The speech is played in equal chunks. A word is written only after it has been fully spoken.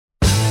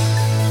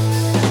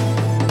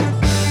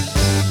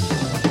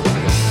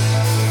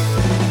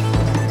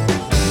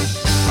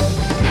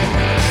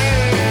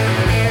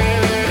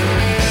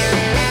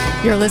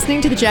You're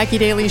listening to The Jacki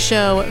Daily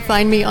Show.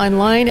 Find me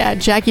online at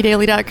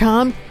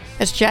JackiDaily.com.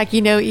 That's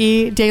Jacki, no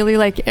E, daily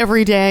like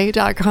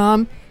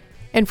everyday.com.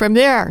 And from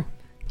there,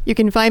 you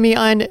can find me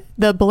on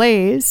The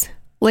Blaze.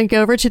 Link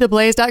over to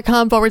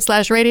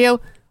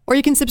theblaze.com/radio, or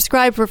you can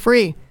subscribe for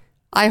free.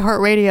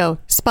 iHeartRadio,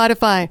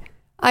 Spotify,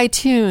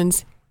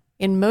 iTunes,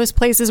 in most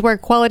places where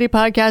quality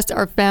podcasts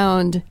are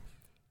found.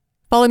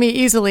 Follow me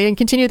easily and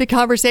continue the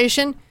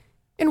conversation,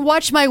 and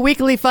watch my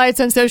weekly fights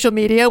on social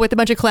media with a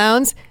bunch of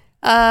clowns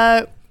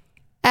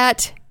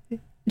at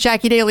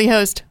Jacki Daily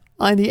Host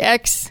on the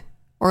X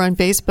or on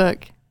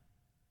Facebook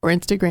or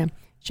Instagram.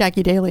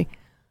 Jacki Daily.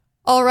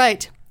 All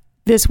right.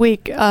 This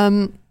week,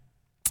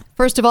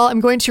 first of all, I'm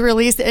going to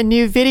release a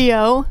new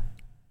video,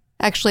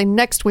 actually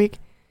next week,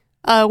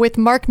 with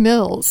Mark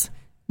Mills.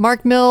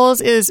 Mark Mills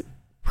is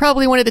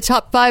probably one of the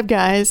top 5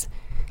 guys,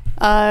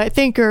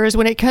 thinkers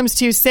when it comes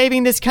to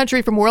saving this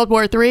country from World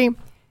War III,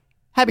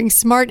 having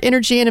smart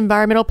energy and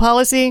environmental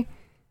policy.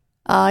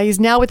 He's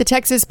now with the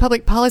Texas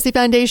Public Policy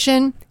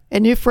Foundation, a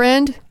new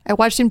friend. I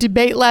watched him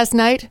debate last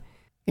night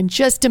and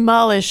just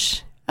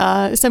demolish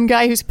some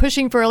guy who's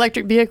pushing for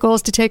electric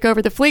vehicles to take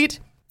over the fleet.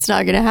 It's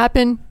not going to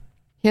happen.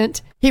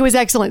 Hint. He was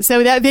excellent.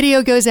 So that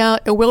video goes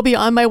out. It will be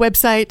on my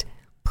website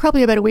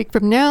probably about a week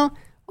from now.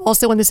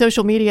 Also on the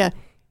social media.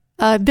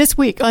 This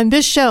week on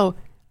this show,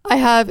 I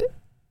have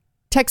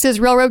Texas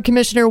Railroad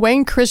Commissioner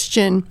Wayne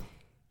Christian.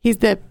 He's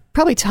the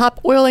probably top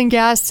oil and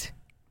gas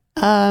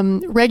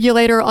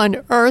regulator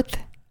on earth,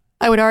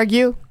 I would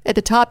argue, at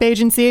the top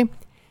agency,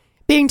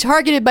 being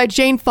targeted by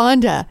Jane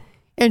Fonda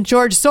and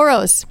George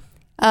Soros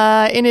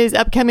in his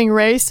upcoming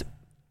race.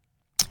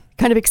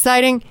 Kind of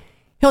exciting.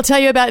 He'll tell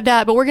you about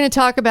that, but we're going to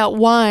talk about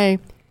why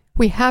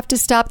we have to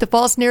stop the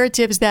false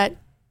narratives that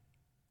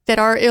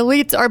our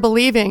elites are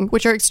believing,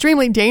 which are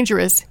extremely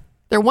dangerous.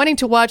 They're wanting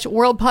to watch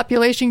world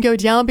population go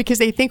down because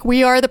they think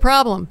we are the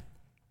problem.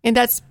 And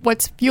that's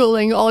what's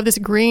fueling all of this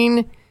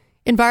green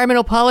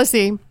environmental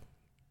policy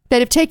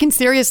that, if taken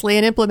seriously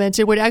and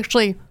implemented, would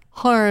actually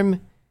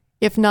harm,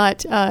 if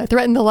not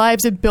threaten the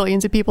lives of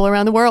billions of people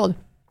around the world.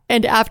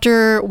 And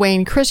after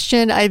Wayne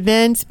Christian, I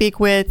then speak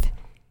with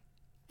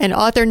an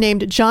author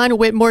named John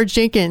Whitmore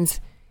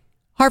Jenkins,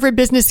 Harvard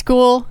Business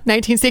School,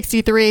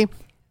 1963,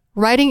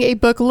 writing a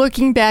book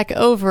looking back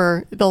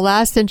over the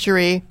last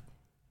century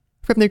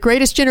from the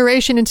greatest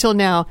generation until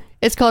now.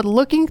 It's called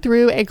Looking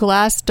Through a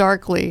Glass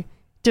Darkly,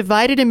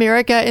 Divided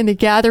America in the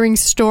Gathering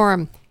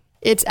Storm.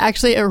 It's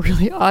actually a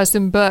really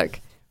awesome book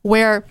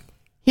where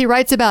he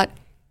writes about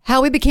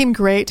how we became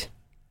great,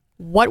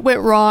 what went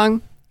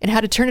wrong, and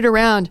how to turn it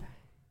around.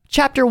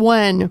 Chapter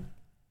 1,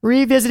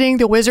 Revisiting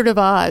the Wizard of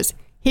Oz.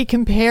 He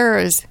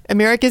compares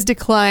America's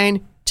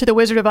decline to the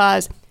Wizard of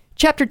Oz.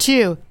 Chapter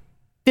 2,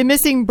 The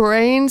Missing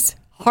Brains,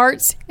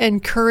 Hearts,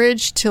 and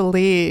Courage to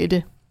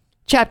Lead.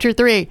 Chapter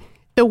 3,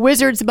 The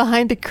Wizards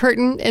Behind the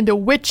Curtain and the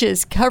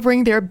Witches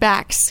Covering Their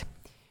Backs.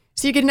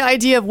 So you get an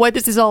idea of what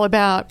this is all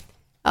about.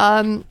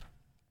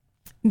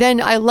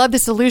 Then I love the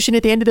solution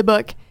at the end of the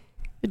book.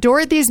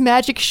 Dorothy's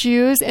Magic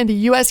Shoes and the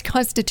U.S.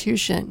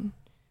 Constitution.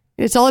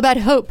 It's all about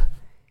hope.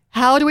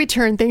 How do we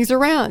turn things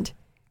around?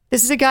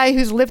 This is a guy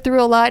who's lived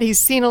through a lot. He's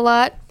seen a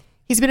lot.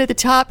 He's been at the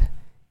top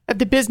of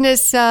the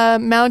business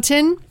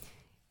mountain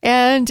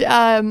and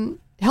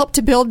helped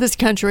to build this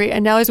country,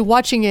 and now is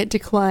watching it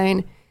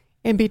decline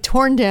and be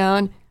torn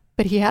down,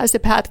 but he has the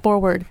path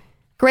forward.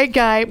 Great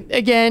guy.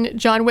 Again,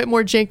 John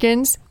Whitmore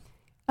Jenkins,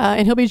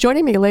 and he'll be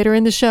joining me later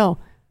in the show.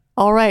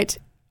 All right.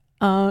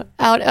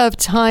 Out of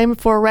time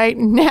for right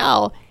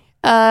now.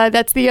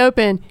 That's the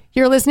open.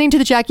 You're listening to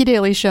The Jacki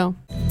Daily Show.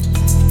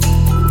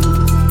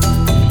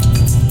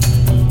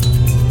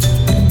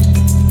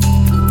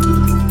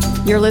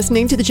 You're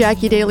listening to The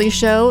Jacki Daily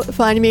Show.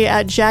 Find me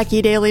at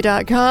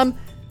JackiDaily.com.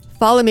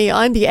 Follow me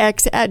on the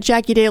X at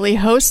Jacki Daily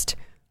Host.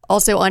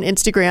 Also on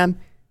Instagram,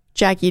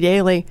 Jacki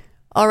Daily.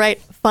 All right,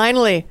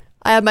 finally,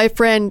 I have my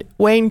friend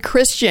Wayne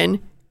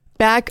Christian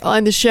back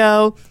on the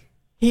show.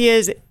 He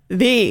is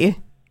the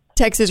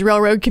Texas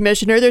Railroad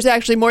Commissioner. There's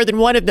actually more than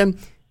one of them,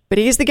 but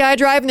he's the guy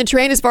driving the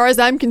train as far as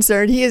I'm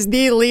concerned. He is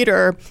the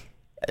leader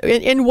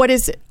in what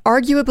is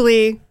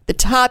arguably the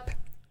top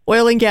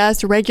oil and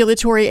gas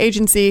regulatory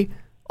agency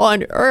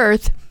on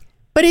earth.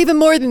 But even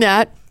more than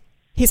that,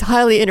 he's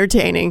highly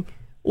entertaining.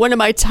 One of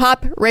my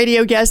top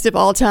radio guests of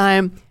all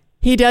time.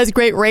 He does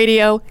great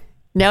radio.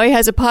 Now he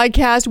has a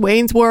podcast,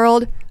 Wayne's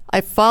World.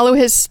 I follow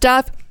his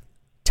stuff.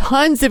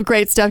 Tons of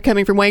great stuff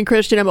coming from Wayne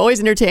Christian. I'm always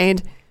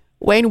entertained.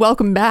 Wayne,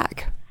 welcome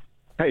back.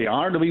 Hey,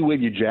 honored to be with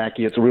you, Jacki.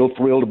 It's a real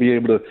thrill to be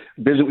able to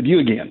visit with you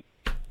again.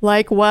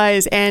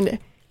 Likewise. And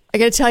I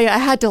got to tell you, I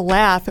had to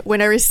laugh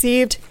when I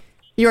received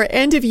your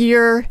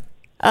end-of-year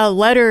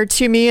letter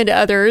to me and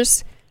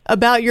others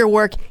about your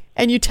work.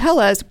 And you tell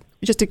us,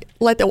 just to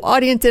let the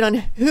audience in on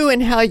who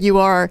and how you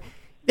are,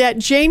 that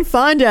Jane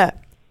Fonda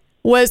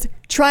was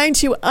trying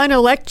to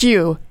unelect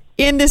you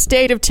in the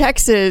state of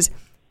Texas.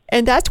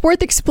 And that's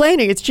worth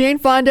explaining. It's Jane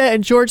Fonda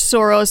and George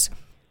Soros.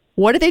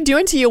 What are they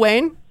doing to you,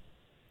 Wayne?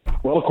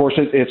 Well, of course,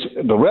 it's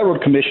the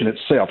Railroad Commission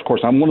itself. Of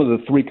course, I'm one of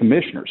the three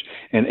commissioners,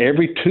 and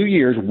every 2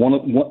 years,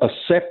 a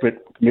separate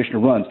commissioner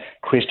runs.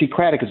 Christy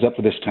Craddock is up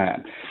for this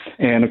time.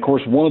 And, of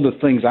course, one of the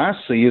things I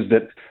see is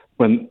that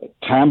when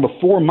time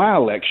before my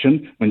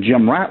election, when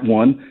Jim Wright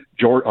won,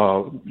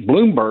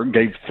 Bloomberg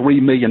gave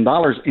 $3 million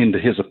into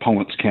his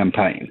opponent's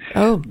campaign.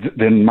 Oh.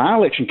 Then my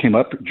election came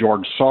up.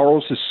 George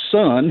Soros'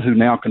 son, who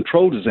now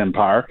controls his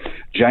empire,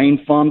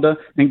 Jane Fonda,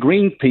 and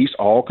Greenpeace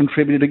all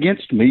contributed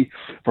against me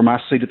for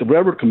my seat at the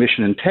Railroad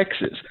Commission in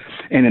Texas.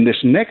 And in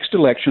this next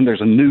election, there's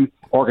a new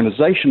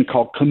organization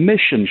called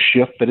Commission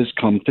Shift that has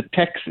come to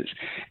Texas.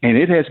 And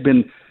it has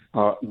been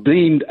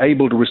deemed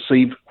able to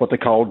receive what they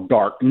call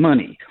dark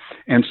money.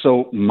 And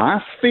so my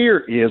fear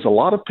is a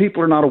lot of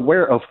people are not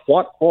aware of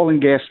what oil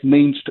and gas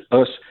means to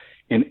us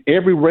in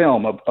every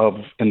realm of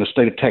in the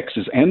state of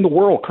Texas and the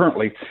world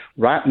currently.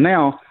 Right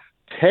now,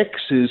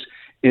 Texas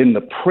in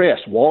the press,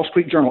 Wall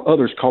Street Journal,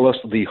 others call us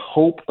the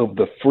hope of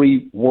the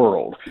free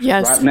world.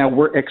 Yes. Right now,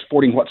 we're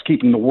exporting what's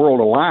keeping the world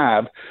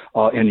alive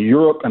in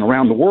Europe and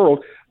around the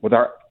world with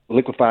our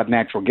liquefied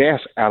natural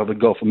gas out of the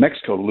Gulf of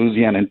Mexico.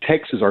 Louisiana and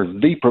Texas are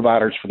the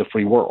providers for the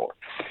free world.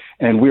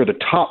 And we're the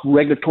top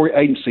regulatory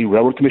agency,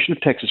 Railroad Commission of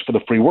Texas, for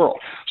the free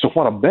world. So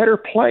what a better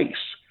place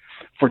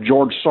for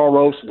George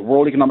Soros, the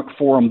World Economic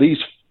Forum, these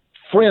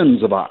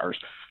friends of ours,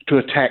 to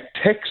attack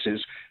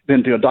Texas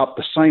than to adopt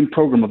the same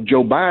program of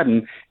Joe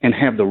Biden and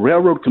have the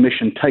Railroad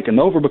Commission taken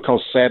over,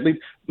 because sadly,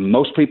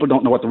 most people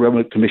don't know what the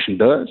Railroad Commission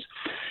does.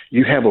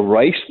 You have a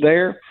race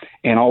there,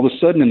 and all of a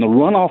sudden in the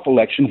runoff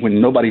election, when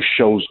nobody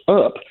shows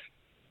up,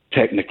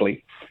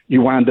 technically,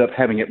 you wind up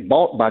having it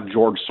bought by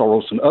George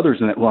Soros and others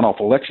in that runoff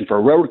election for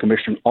a railroad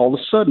commission. All of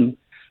a sudden,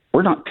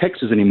 we're not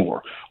Texas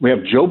anymore. We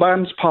have Joe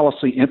Biden's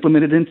policy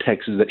implemented in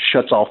Texas that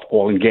shuts off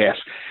oil and gas,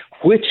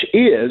 which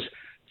is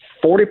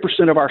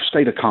 40% of our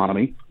state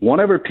economy, 1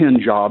 over 10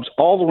 jobs,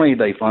 all the rainy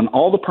day fund,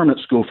 all the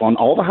permanent school fund,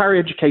 all the higher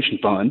education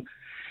fund.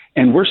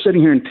 And we're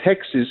sitting here in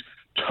Texas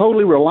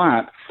totally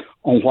reliant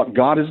on what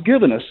God has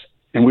given us.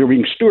 And we're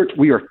being stewards.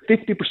 We are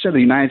 50% of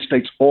the United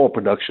States oil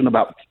production,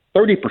 about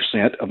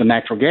 30% of the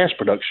natural gas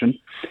production.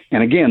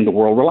 And again, the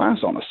world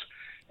relies on us.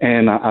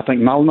 And I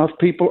think not enough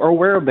people are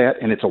aware of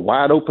that. And it's a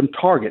wide open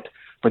target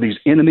for these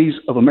enemies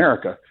of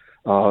America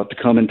to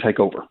come and take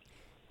over.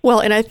 Well,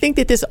 and I think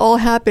that this all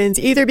happens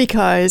either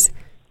because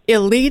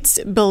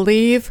elites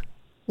believe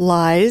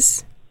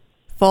lies,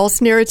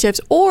 false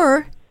narratives,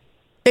 or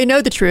they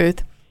know the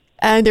truth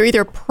and they're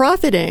either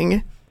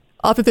profiting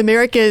off of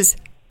America's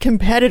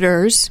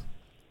competitors.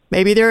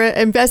 Maybe they're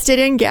invested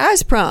in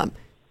Gazprom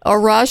or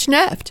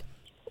Rosneft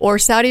or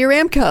Saudi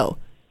Aramco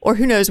or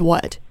who knows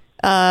what.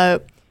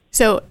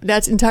 So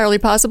that's entirely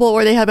possible,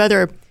 or they have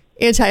other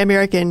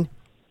anti-American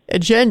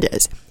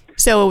agendas.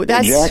 So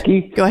that's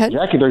Jacki. Go ahead,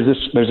 Jacki.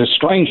 There's a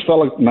strange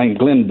fellow named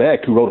Glenn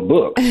Beck who wrote a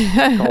book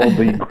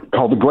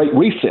called The Great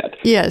Reset.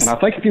 Yes, and I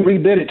think if you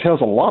read that, it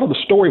tells a lot of the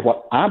story.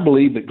 What I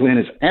believe that Glenn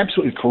is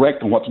absolutely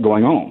correct on what's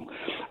going on.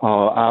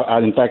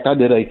 In fact, I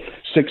did a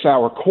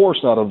 6-hour course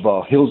out of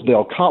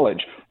Hillsdale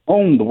College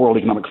on the World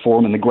Economic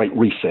Forum and the Great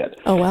Reset.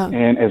 Oh wow!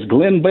 And as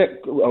Glenn Beck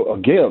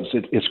gives,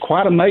 it's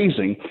quite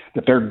amazing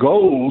that their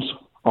goals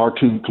are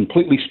to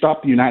completely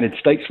stop the United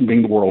States from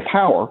being the world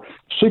power,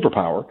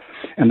 superpower,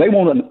 and they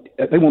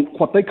want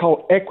what they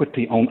call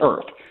equity on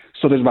Earth.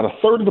 So there's about a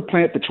third of the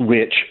planet that's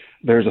rich,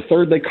 there's a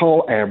third they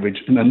call average,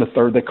 and then the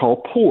third they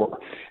call poor.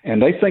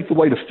 And they think the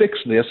way to fix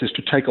this is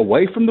to take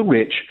away from the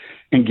rich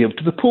and give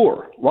to the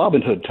poor,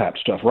 Robin Hood type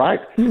stuff, right?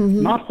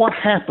 Mm-hmm. Not what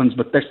happens,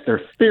 but that's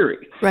their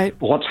theory. Right.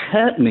 But what's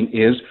happening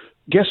is,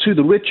 guess who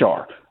the rich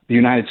are? The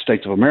United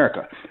States of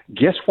America.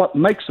 Guess what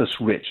makes us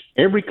rich?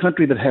 Every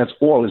country that has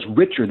oil is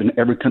richer than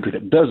every country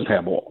that doesn't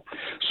have oil.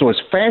 So as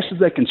fast as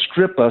they can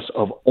strip us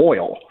of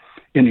oil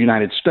in the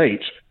United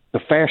States, the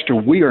faster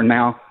we are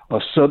now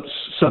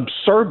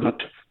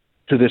subservient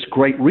to this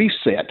Great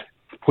Reset,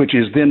 which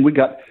is then we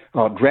got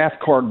draft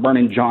card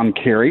burning John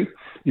Kerry,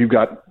 you've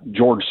got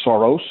George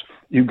Soros,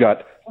 you've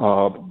got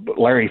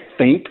Larry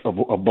Fink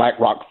of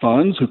BlackRock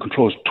Funds, who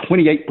controls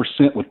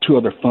 28% with 2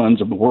 other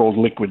funds of the world's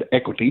liquid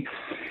equity,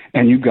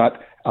 and you've got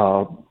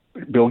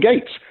Bill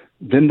Gates.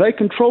 Then they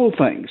control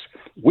things.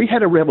 We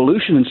had a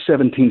revolution in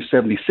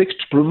 1776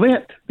 to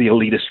prevent the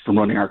elitists from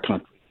running our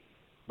country,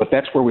 but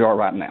that's where we are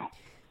right now.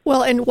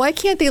 Well, and why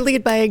can't they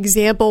lead by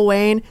example,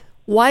 Wayne?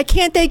 Why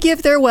can't they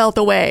give their wealth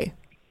away?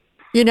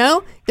 You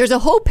know, there's a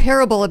whole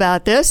parable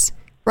about this,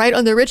 right,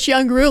 on the rich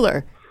young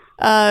ruler.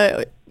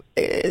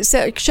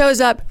 It shows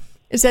up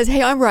and says,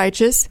 hey, I'm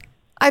righteous.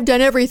 I've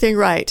done everything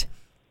right.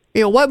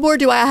 You know, what more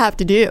do I have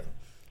to do?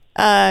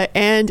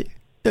 And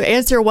the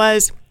answer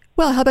was,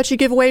 well, how about you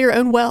give away your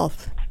own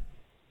wealth?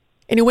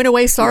 And he went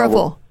away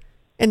sorrowful.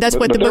 And that's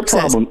what the book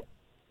says.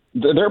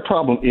 Their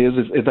problem is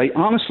they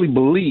honestly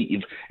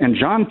believe, and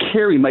John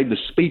Kerry made the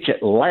speech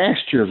at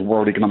last year's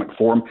World Economic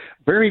Forum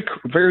very,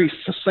 very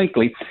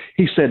succinctly.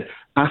 He said,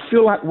 I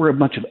feel like we're a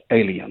bunch of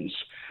aliens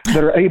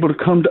that are able to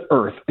come to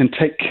Earth and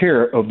take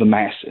care of the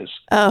masses.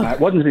 Oh. Now,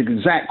 it wasn't an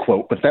exact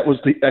quote, but that's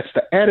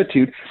the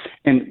attitude.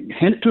 And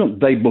hand it to them.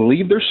 They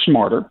believe they're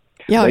smarter.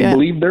 They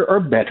believe there are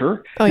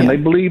better, and they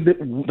believe that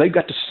they've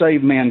got to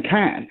save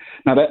mankind.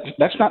 Now,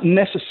 that's not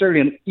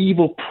necessarily an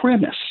evil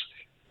premise,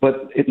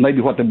 but it may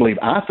be what they believe.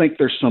 I think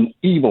there's some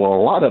evil,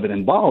 a lot of it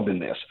involved in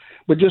this.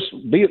 But just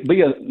be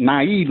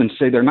naive and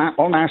say they're not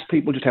all nice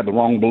people, just have the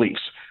wrong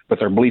beliefs, but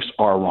their beliefs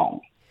are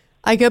wrong.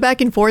 I go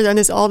back and forth on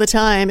this all the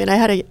time, and I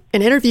had an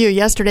interview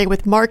yesterday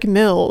with Mark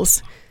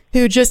Mills,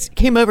 who just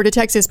came over to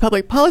Texas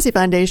Public Policy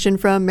Foundation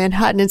from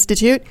Manhattan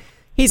Institute.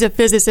 He's a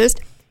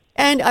physicist.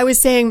 And I was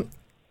saying,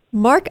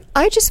 Mark,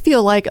 I just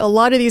feel like a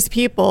lot of these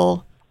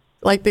people,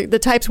 like the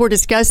types we're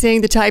discussing,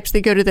 the types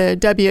that go to the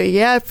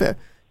WEF,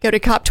 go to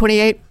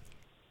COP28,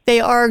 they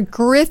are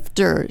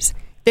grifters.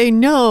 They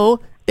know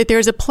that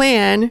there's a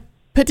plan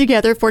put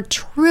together for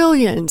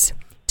trillions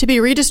to be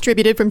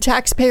redistributed from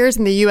taxpayers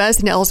in the U.S.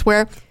 and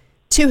elsewhere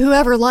to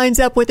whoever lines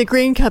up with the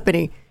green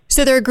company.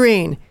 So they're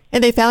green.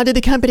 And they founded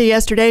the company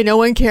yesterday. No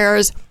one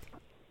cares.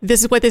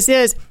 This is what this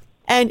is.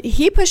 And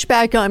he pushed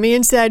back on me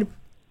and said,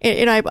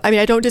 and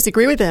I don't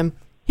disagree with him.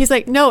 He's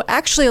like, no,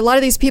 actually, a lot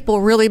of these people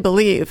really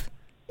believe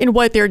in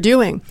what they're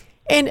doing.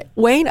 And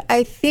Wayne,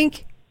 I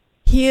think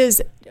he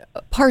is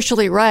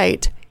partially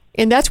right.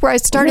 And that's where I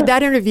started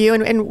that interview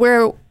and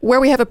where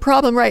we have a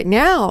problem right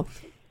now.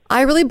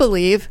 I really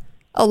believe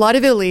a lot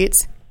of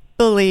elites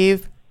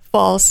believe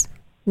false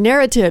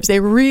narratives. They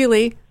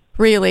really,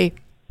 really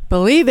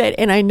believe it.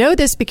 And I know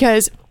this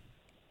because,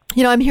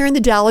 I'm here in the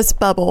Dallas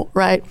bubble,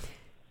 right?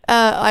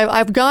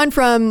 I've gone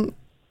from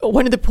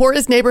one of the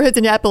poorest neighborhoods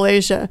in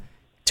Appalachia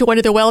to one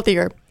of the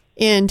wealthier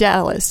in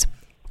Dallas.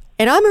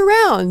 And I'm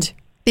around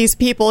these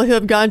people who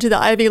have gone to the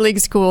Ivy League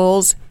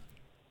schools.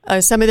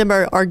 Some of them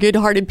are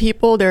good-hearted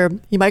people.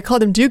 You might call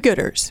them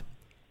do-gooders.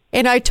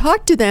 And I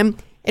talk to them,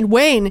 and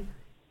Wayne,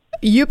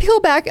 you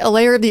peel back a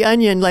layer of the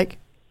onion, like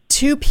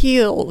 2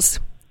 peels,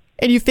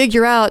 and you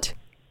figure out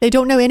they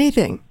don't know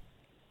anything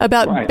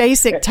about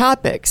basic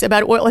topics,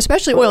 about oil,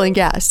 especially oil and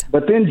gas.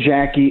 But then,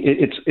 Jackie,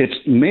 it's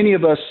many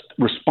of us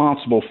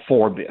responsible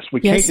for this.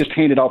 We can't just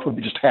hand it off if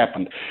it just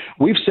happened.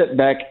 We've sat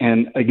back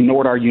and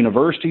ignored our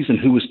universities and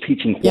who was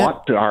teaching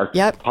what to our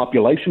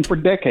population for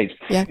decades.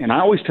 And I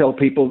always tell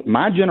people,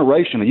 my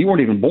generation, and you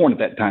weren't even born at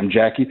that time,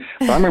 Jackie,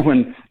 but I remember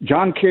when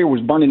John Kerry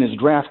was burning his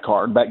draft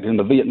card back in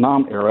the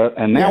Vietnam era,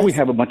 and now we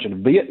have a bunch of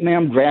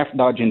Vietnam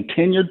draft-dodging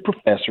tenured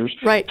professors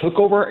took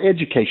over our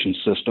education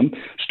system,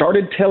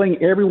 started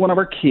telling every one of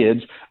our kids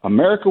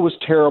America was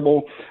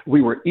terrible,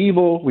 we were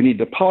evil, we need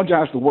to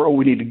apologize to the world,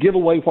 we need to give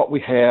away what we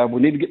have, we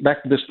need to get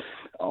back to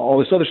all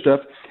this other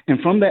stuff.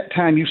 And from that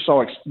time, you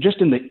saw just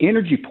in the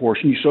energy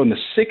portion, you saw in the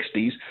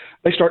 60s,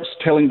 they start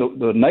telling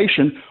the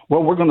nation,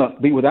 well, we're going to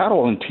be without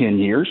oil in 10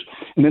 years.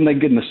 And then they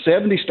get in the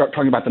 70s, start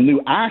talking about the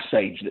new ice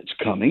age that's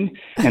coming.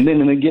 And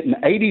then they get in the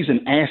 80s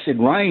and acid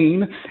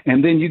rain.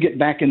 And then you get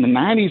back in the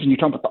 90s and you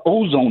talk about the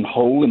ozone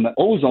hole and the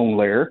ozone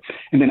layer.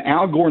 And then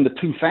Al Gore in the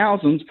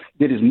 2000s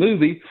did his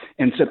movie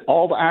and said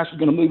all the ice is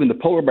going to move and the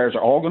polar bears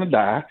are all going to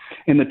die.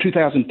 In the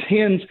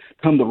 2010s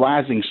come the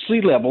rising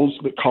sea levels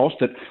that caused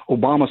that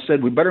Obama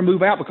said we better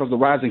move out because of the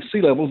rising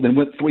sea levels. Then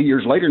went 3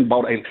 years later and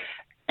bought a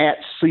at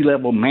sea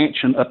level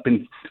mansion up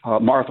in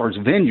Martha's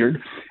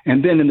Vineyard.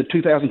 And then in the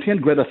 2010,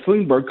 Greta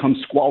Thunberg comes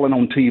squalling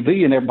on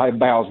TV and everybody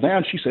bows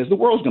down. She says the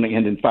world's going to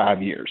end in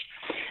 5 years.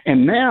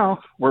 And now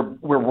we're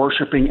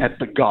worshiping at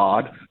the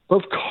god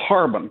of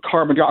carbon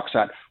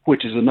dioxide,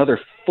 which is another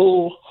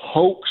full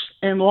hoax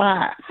and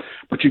lie.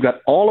 But you've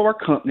got all of our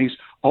companies,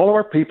 all of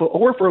our people,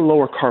 or for a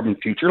lower carbon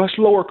future, let's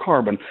lower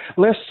carbon,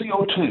 less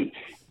CO2.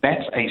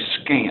 That's a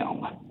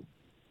scam.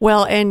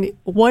 Well, and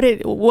what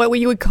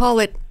you would call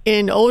it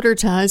in older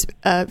times,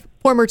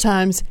 former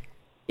times,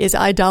 is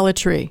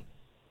idolatry.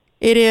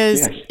 It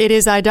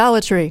is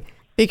idolatry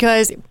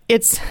because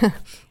it's. I've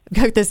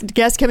got this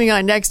guest coming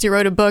on next who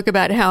wrote a book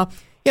about how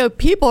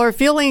people are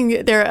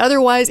feeling their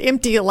otherwise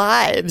empty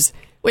lives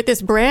with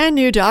this brand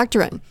new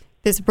doctrine,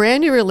 this brand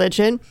new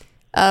religion,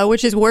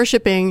 which is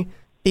worshiping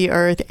the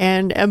earth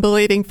and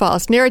believing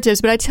false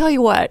narratives. But I tell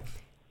you what,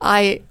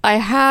 I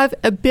have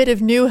a bit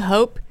of new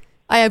hope.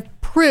 I have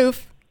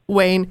proof,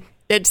 Wayne,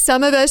 that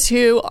some of us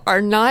who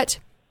are not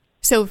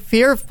so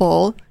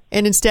fearful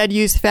and instead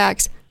use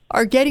facts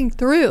are getting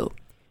through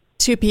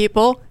to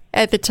people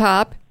at the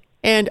top.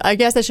 And I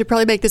guess I should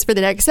probably make this for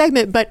the next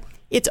segment, but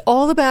it's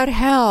all about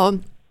how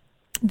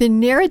the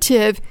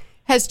narrative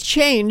has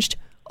changed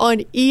on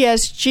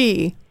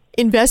ESG,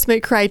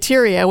 investment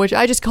criteria, which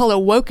I just call a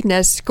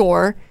wokeness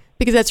score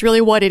because that's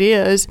really what it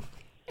is.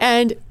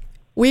 And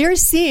we are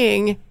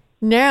seeing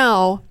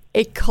now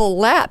a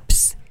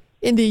collapse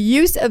in the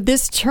use of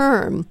this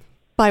term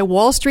by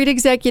Wall Street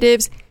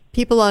executives,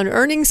 people on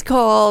earnings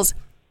calls.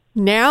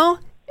 Now,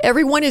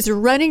 everyone is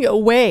running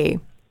away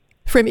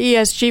from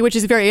ESG, which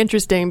is very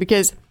interesting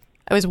because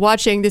I was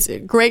watching this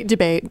great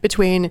debate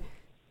between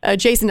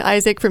Jason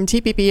Isaac from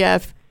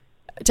TPPF,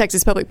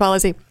 Texas Public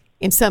Policy,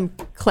 and some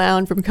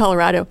clown from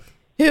Colorado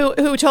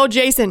who told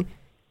Jason,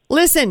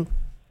 listen,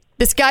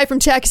 this guy from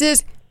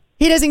Texas,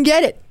 he doesn't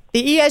get it.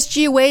 The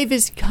ESG wave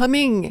is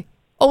coming.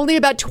 Only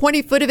about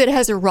 20 foot of it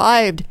has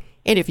arrived.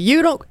 And if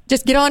you don't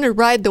just get on and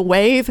ride the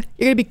wave,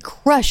 you're going to be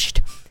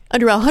crushed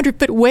under a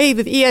 100-foot wave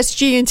of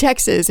ESG in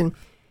Texas. And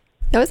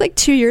that was like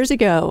 2 years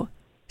ago.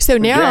 So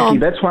now, Jacki,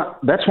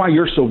 that's why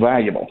you're so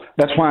valuable.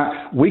 That's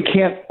why we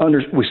can't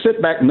we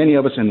sit back, many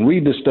of us, and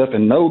read this stuff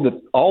and know that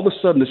all of a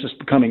sudden this is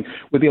becoming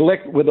with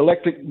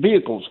electric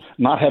vehicles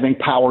not having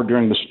power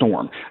during the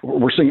storm.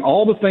 We're seeing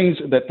all the things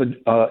that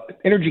the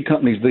energy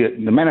companies,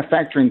 the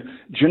manufacturing,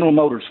 General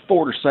Motors,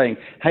 Ford are saying,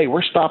 hey,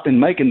 we're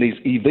stopping making these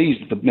EVs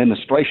that the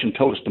administration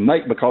told us to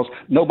make because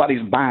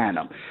nobody's buying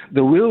them.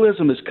 The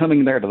realism is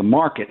coming there to the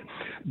market,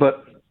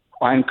 but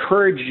I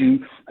encourage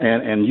you,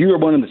 and you are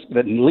one of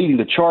that leading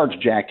the charge,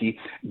 Jacki.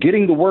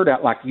 Getting the word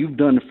out like you've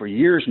done for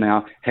years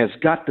now has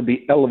got to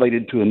be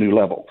elevated to a new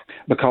level,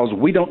 because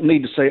we don't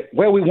need to say,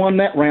 well, we won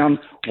that round,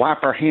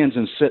 wipe our hands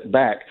and sit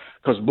back,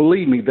 because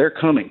believe me, they're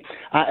coming.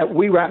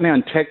 We right now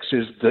in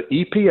Texas, the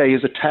EPA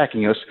is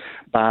attacking us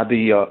by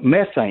the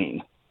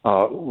methane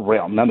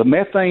realm. Now, the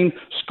methane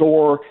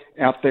score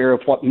out there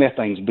of what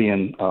methane's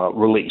being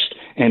released.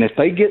 And if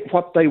they get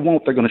what they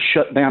want, they're going to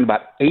shut down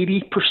about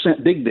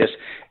 80%, dig this,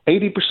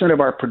 80%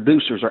 of our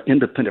producers are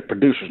independent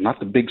producers,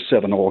 not the big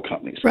 7 oil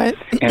companies. Right.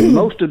 And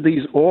most of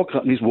these oil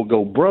companies will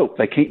go broke.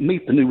 They can't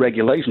meet the new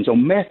regulations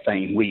on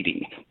methane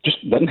weeding.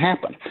 Just doesn't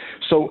happen.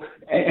 So,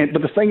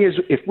 but the thing is,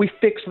 if we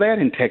fix that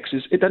in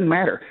Texas, it doesn't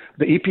matter.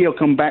 The EPA will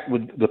come back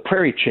with the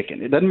prairie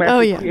chicken. It doesn't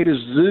matter if we create a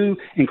zoo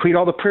and create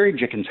all the prairie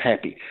chickens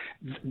happy.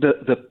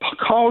 The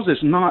cause is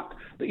not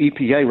the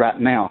EPA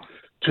right now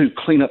to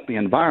clean up the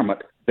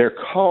environment. Their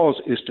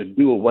cause is to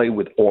do away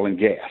with oil and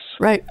gas.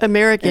 Right,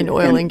 American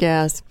oil and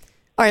gas.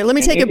 All right, let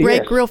me take a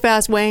break real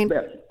fast, Wayne.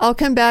 I'll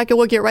come back and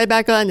we'll get right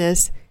back on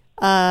this.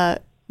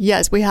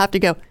 Yes, we have to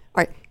go. All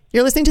right,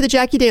 you're listening to The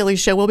Jacki Daily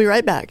Show. We'll be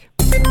right back.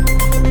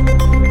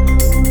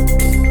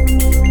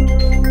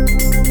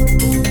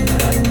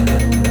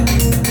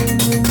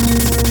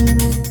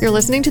 You're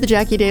listening to The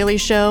Jacki Daily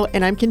Show,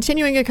 and I'm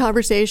continuing a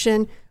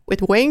conversation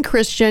with Wayne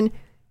Christian.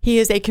 He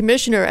is a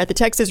commissioner at the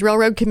Texas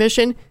Railroad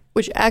Commission,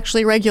 which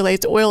actually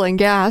regulates oil and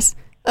gas,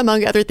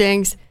 among other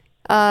things.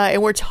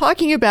 And we're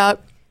talking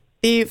about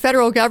the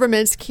federal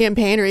government's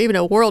campaign, or even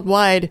a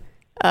worldwide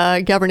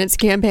governance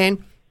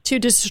campaign, to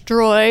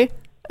destroy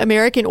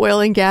American oil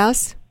and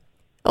gas,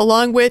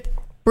 along with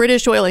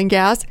British oil and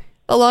gas,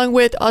 along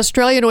with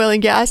Australian oil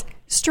and gas.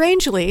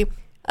 Strangely,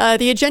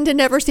 the agenda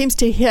never seems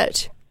to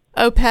hit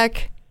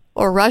OPEC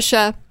or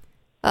Russia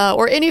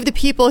or any of the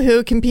people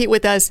who compete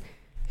with us,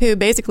 who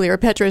basically are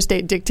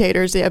petro-state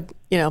dictators. They have,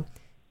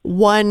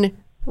 one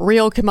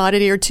real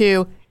commodity or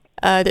two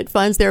that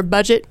funds their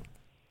budget,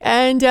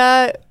 and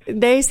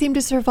they seem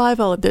to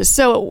survive all of this.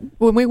 So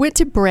when we went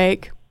to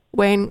break,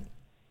 Wayne,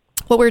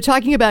 what we were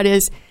talking about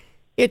is,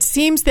 it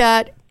seems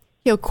that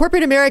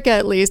corporate America,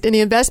 at least, and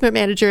the investment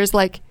managers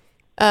like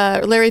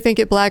Larry Fink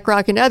at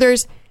BlackRock and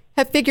others,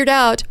 have figured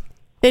out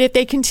that if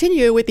they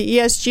continue with the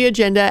ESG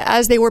agenda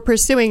as they were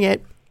pursuing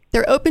it,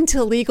 they're open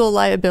to legal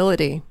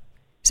liability.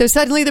 So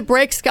suddenly the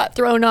brakes got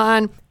thrown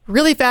on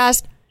really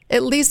fast,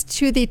 at least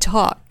to the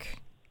talk,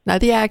 not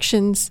the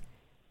actions,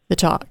 the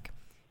talk,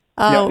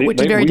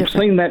 which is very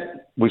different.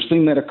 We've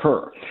seen that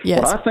occur.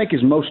 Yes. What I think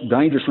is most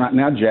dangerous right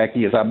now,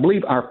 Jacki, is I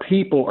believe our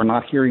people are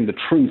not hearing the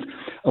truth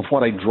of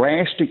what a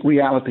drastic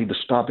reality the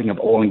stopping of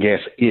oil and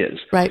gas is.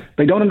 Right.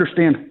 They don't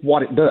understand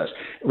what it does.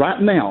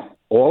 Right now,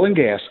 oil and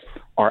gas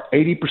are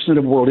 80%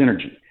 of world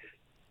energy.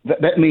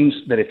 That means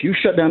that if you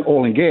shut down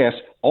oil and gas,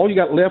 all you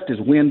got left is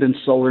wind and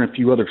solar and a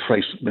few other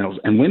trace minerals.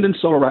 And wind and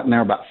solar right now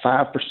are about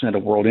 5%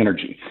 of world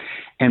energy.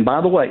 And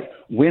by the way,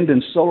 wind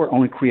and solar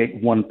only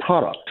create one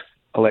product,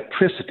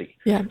 electricity.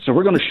 Yeah. So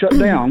we're going to shut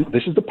down,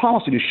 this is the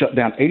policy, to shut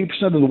down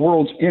 80% of the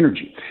world's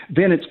energy.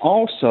 Then it's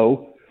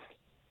also,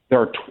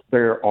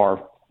 there are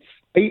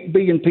 8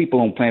 billion people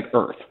on planet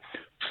Earth.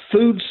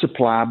 Food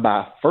supply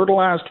by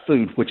fertilized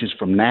food, which is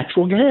from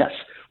natural gas,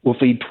 will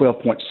feed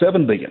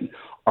 12.7 billion.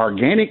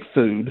 Organic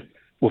food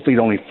will feed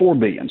only 4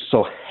 billion.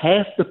 So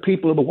half the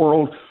people of the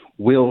world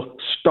will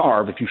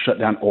starve if you shut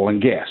down oil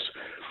and gas.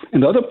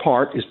 And the other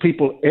part is,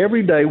 people,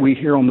 every day we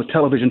hear on the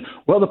television,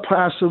 well, the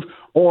price of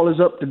oil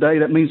is up today.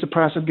 That means the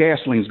price of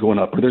gasoline is going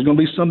up, or there's going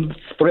to be some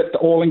threat to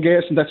oil and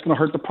gas, and that's going to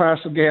hurt the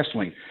price of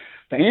gasoline.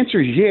 The answer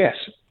is yes,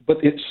 but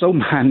it's so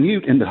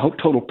minute in the whole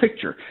total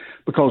picture,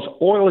 because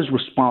oil is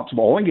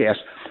responsible, oil and gas,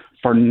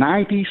 for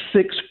 96%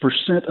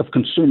 of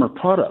consumer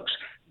products.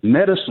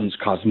 Medicines,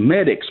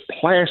 cosmetics,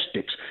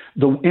 plastics.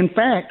 In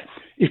fact,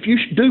 if you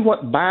do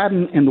what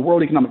Biden and the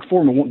World Economic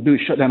Forum want to do,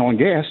 is shut down oil and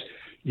gas,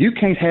 you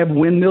can't have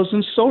windmills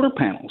and solar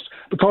panels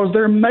because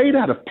they're made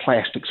out of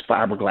plastics,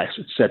 fiberglass,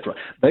 etc.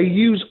 They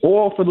use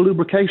oil for the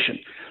lubrication.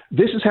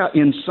 This is how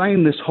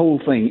insane this whole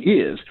thing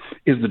is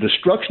the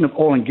destruction of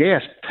oil and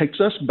gas takes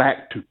us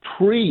back to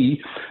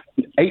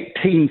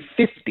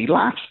pre-1850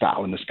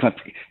 lifestyle in this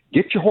country.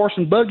 Get your horse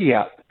and buggy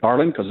out,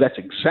 darling, because that's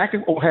exactly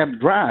what we'll have to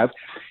drive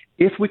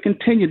if we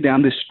continue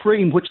down this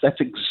stream, which that's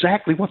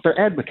exactly what they're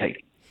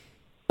advocating.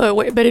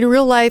 But in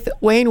real life,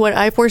 Wayne, what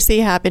I foresee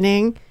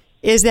happening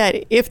is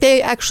that if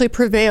they actually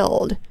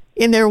prevailed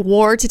in their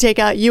war to take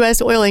out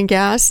U.S. oil and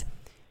gas,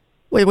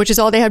 which is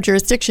all they have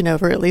jurisdiction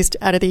over, at least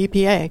out of the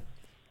EPA,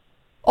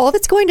 all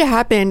that's going to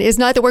happen is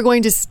not that we're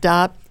going to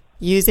stop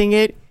using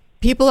it.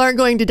 People aren't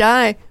going to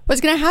die.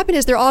 What's going to happen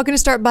is they're all going to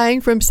start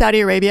buying from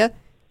Saudi Arabia,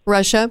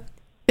 Russia,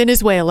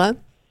 Venezuela,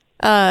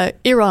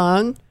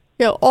 Iran.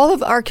 All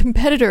of our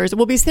competitors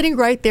will be sitting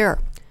right there,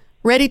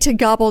 ready to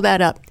gobble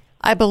that up.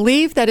 I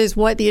believe that is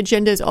what the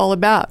agenda is all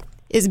about,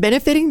 is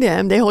benefiting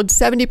them. They hold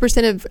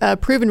 70%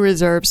 of proven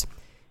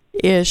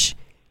reserves-ish.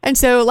 And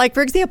so, like,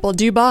 for example,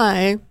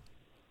 Dubai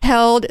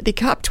held the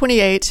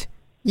COP28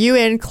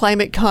 UN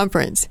Climate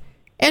Conference.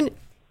 And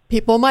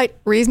people might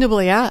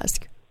reasonably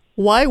ask,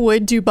 why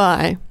would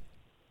Dubai,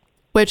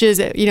 which is,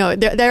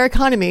 their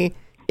economy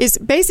is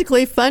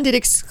basically funded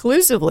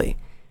exclusively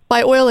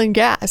by oil and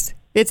gas.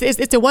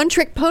 It's a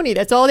one-trick pony.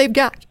 That's all they've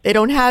got. They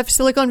don't have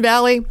Silicon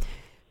Valley.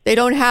 They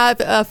don't have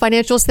a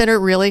financial center,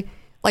 really,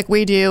 like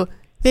we do.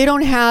 They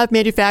don't have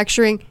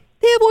manufacturing.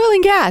 They have oil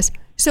and gas.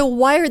 So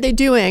why are they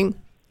doing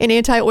an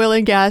anti-oil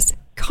and gas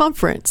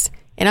conference?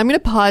 And I'm going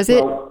to pause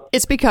it.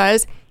 It's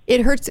because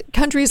it hurts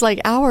countries like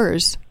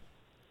ours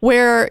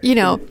where,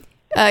 and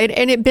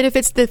it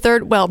benefits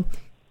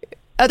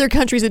other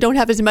countries that don't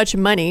have as much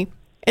money.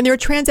 And there are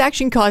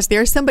transaction costs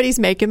there. Somebody's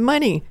making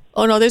money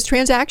on all those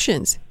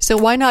transactions. So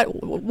why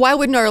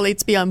wouldn't our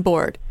elites be on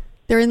board?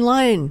 They're in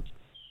line.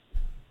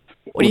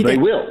 What do you think?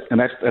 They will. And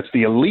that's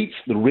the elites,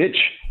 the rich,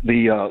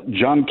 the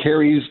John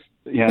Kerrys,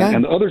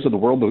 and the others of the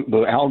world,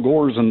 the Al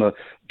Gores and the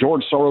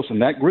George Soros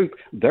and that group.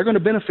 They're going to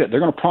benefit. They're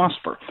going to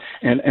prosper.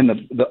 And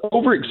the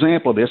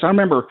overexample of this, I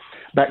remember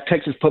back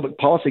Texas Public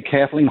Policy,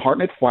 Kathleen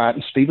Hartnett White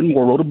and Stephen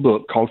Moore wrote a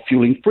book called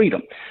Fueling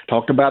Freedom,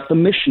 talked about the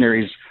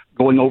missionaries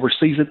going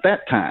overseas at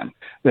that time,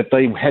 that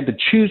they had to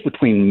choose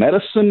between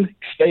medicine,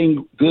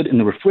 staying good in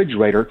the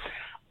refrigerator,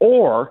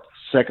 or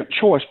second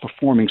choice,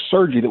 performing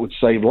surgery that would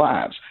save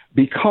lives,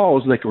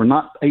 because they were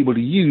not able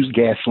to use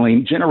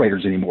gasoline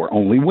generators anymore,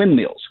 only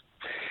windmills.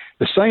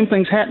 The same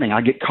thing's happening.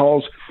 I get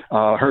calls,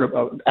 heard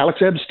of Alex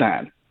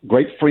Epstein,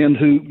 great friend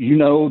who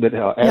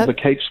that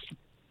advocates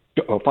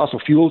fossil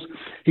fuels.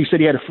 He said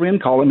he had a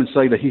friend call him and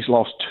say that he's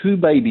lost 2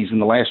 babies in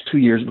the last 2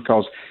 years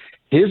because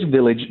his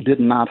village did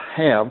not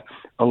have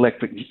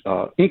electric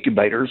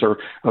incubators or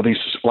these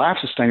life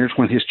sustainers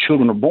when his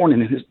children were born,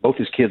 and both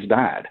his kids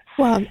died.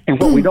 Wow. And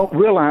what we don't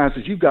realize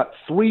is you've got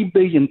 3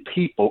 billion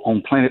people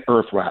on planet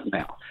Earth right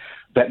now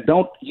that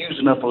don't use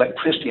enough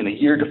electricity in a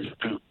year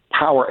to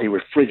power a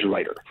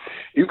refrigerator.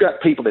 You've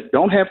got people that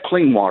don't have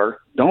clean water,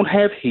 don't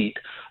have heat,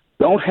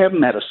 don't have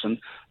medicine,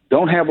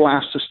 don't have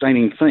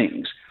life-sustaining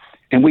things.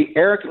 And we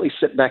arrogantly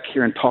sit back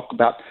here and talk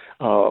about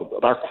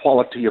our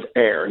quality of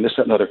air and this,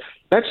 that, and other.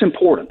 That's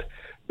important.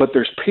 But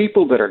there's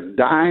people that are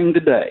dying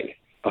today,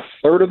 a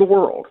third of the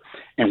world.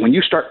 And when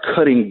you start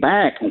cutting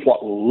back on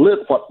what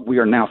we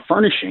are now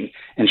furnishing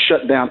and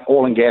shut down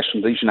oil and gas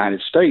from these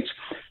United States,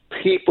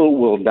 people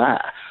will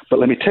die. But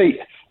let me tell you,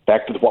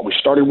 back to what we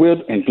started with,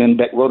 and Glenn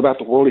Beck wrote about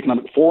the World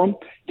Economic Forum,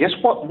 guess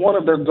what one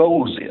of their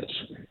goals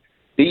is?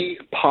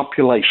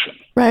 Depopulation.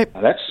 Right.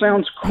 Now, that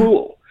sounds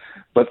cruel,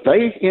 but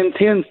they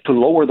intend to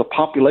lower the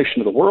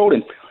population of the world,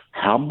 and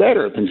how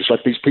better than just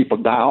let these people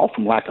die off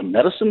from lack of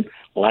medicine,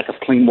 lack of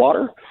clean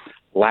water,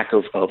 lack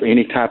of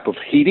any type of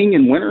heating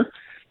in winter?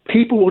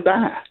 People will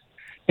die.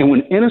 And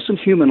when innocent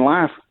human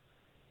life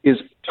is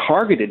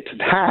targeted to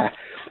die,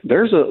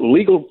 there's a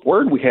legal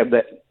word we have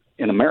that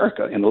in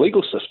America, in the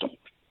legal system,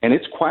 and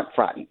it's quite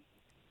frightening.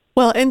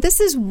 Well, and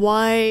this is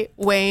why,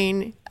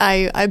 Wayne,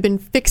 I've been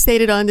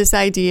fixated on this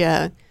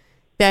idea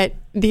that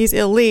these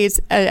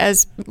elites,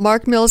 as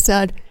Mark Mills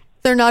said,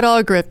 they're not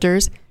all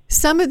grifters.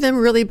 Some of them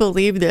really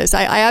believe this.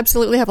 I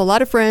absolutely have a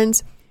lot of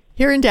friends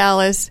here in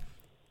Dallas,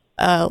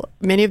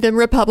 many of them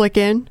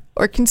Republican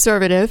or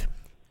conservative,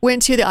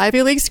 went to the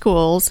Ivy League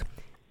schools,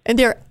 and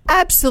they're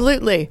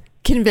absolutely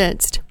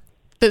convinced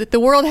that the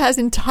world has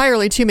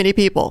entirely too many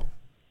people.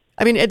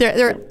 I mean,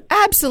 they're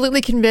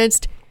absolutely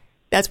convinced.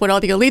 That's what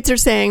all the elites are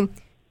saying.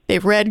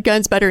 They've read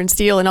Guns, Butter, and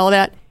Steel and all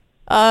that.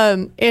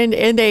 And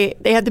they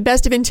have the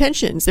best of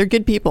intentions. They're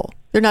good people.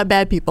 They're not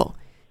bad people.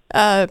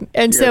 But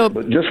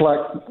just like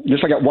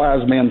that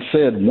wise man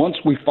said, once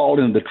we fall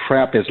into the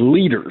trap as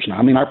leaders, now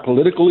I mean our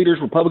political leaders,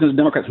 Republicans,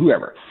 Democrats,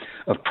 whoever,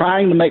 of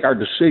trying to make our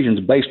decisions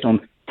based on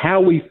how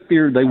we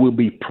fear they will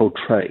be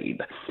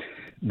portrayed,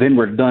 then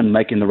we're done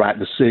making the right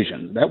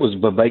decision. That was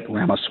Vivek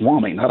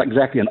Ramaswamy, not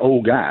exactly an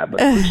old guy,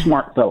 but a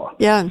smart fella.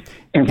 Yeah.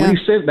 And when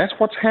he says that's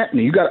what's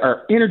happening, you got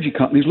our energy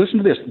companies, listen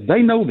to this,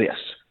 they know this.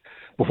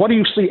 But what do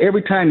you see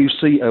every time you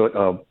see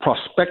a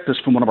prospectus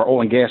from one of our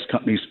oil and gas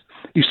companies?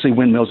 You see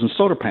windmills and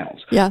solar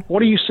panels. Yeah. What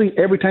do you see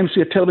every time you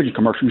see a television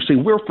commercial? You see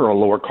we're for a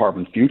lower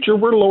carbon future.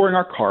 We're lowering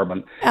our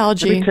carbon.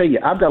 Algae. Let me tell you,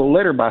 I've got a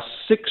letter by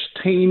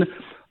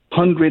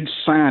 1,600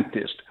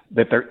 scientists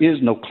that there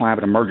is no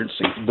climate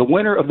emergency. The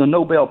winner of the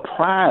Nobel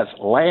Prize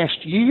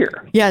last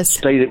year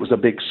stated it was a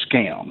big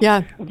scam.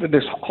 Yeah.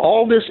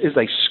 All this is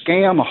a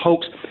scam, a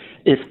hoax.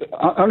 If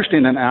I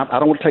understand that, I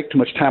don't want to take too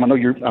much time. I know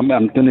I'm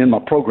done in my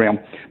program,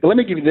 but let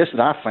me give you this that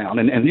I found,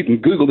 and you can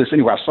Google this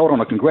anyway. I saw it on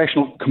a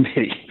congressional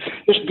committee.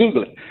 Just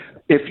Google it.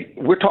 if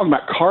we're talking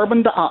about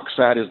carbon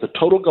dioxide is the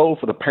total goal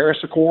for the Paris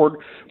Accord,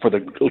 for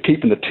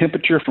keeping the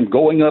temperature from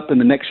going up in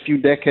the next few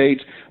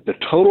decades, the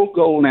total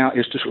goal now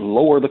is to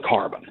lower the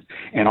carbon.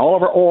 And all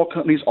of our oil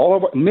companies,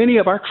 many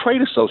of our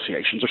trade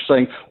associations are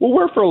saying, well,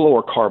 we're for a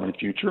lower carbon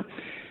future.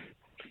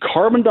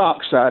 Carbon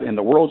dioxide in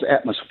the world's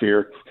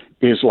atmosphere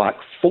is like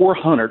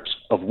 0.04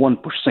 of 1%.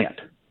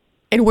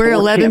 And we're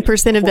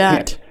 11% of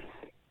that.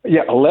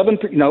 Yeah, 11.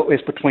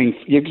 It's between,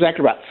 you're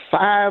exactly right,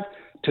 5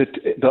 to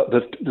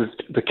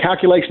the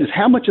calculation is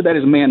how much of that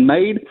is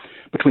man-made,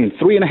 between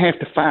 3.5%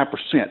 to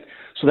 5%.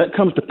 So that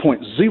comes to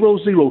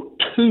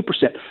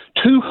 0.002%,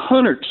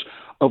 0.02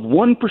 of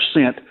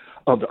 1%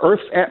 of the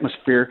Earth's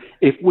atmosphere.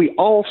 If we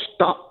all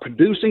stopped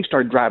producing,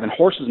 started driving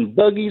horses and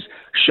buggies,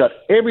 shut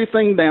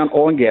everything down,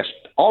 oil and gas,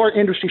 all our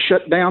industry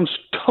shut down,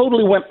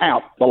 totally went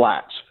out the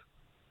lights.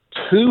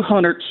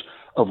 0.02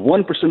 of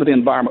 1% of the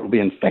environment will be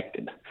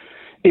infected.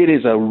 It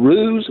is a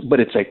ruse, but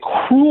it's a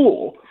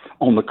cruel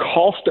on the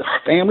cost of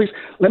families.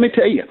 Let me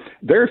tell you,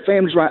 there are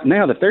families right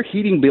now that their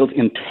heating bills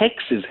in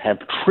Texas have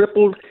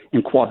tripled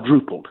and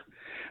quadrupled.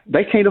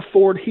 They can't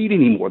afford heat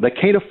anymore. They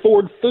can't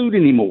afford food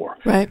anymore.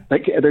 Right.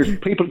 There's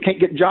people who can't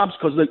get jobs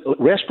because the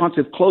restaurants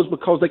have closed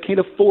because they can't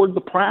afford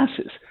the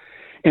prices.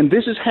 And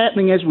this is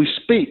happening as we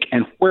speak.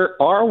 And where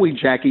are we,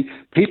 Jackie?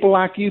 People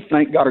like you,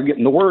 thank God, are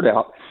getting the word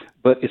out.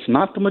 But it's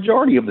not the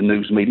majority of the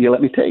news media,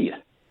 let me tell you.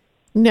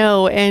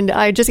 No, and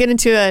I just got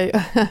into a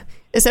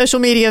social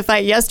media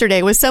fight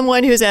yesterday with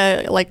someone who's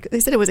they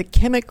said it was a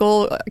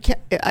chemical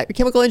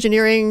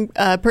engineering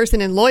person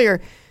and lawyer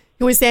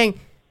who was saying,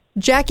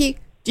 Jackie,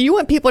 do you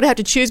want people to have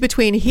to choose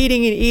between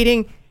heating and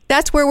eating?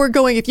 That's where we're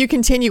going if you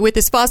continue with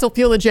this fossil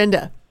fuel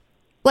agenda.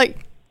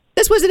 Like,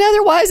 this was an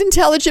otherwise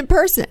intelligent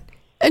person.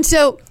 And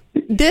so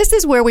this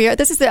is where we are.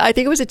 I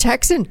think it was a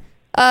Texan,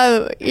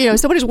 someone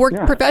who's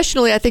worked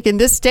professionally, I think, in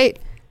this state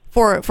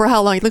for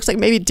how long? It looks like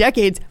maybe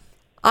decades.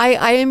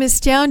 I am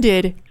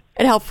astounded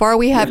at how far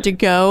we have to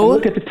go. And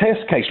look at the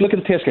test case.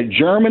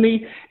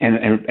 Germany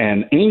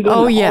and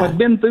England have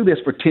been through this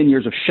for 10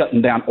 years of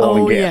shutting down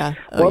oil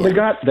and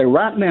gas. They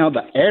right now,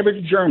 the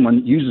average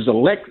German uses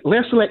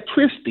less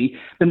electricity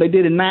than they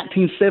did in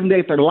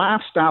 1978. Their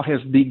lifestyle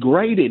has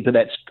degraded to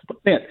that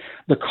extent.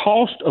 The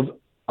cost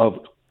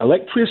of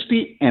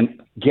electricity and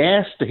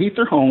gas to heat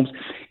their homes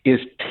is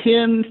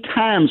 10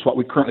 times what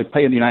we currently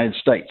pay in the United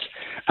States.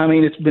 I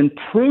mean, it's been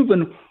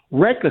proven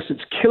reckless.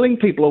 It's killing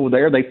people over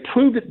there. They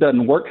proved it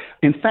doesn't work.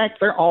 In fact,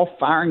 they're all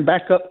firing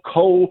back up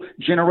coal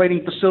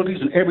generating facilities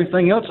and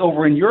everything else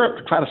over in Europe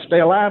to try to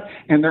stay alive,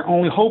 and their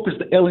only hope is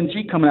the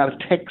LNG coming out of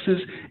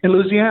Texas and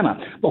Louisiana.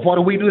 But what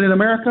are we doing in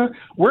America?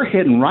 We're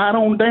heading right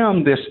on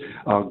down this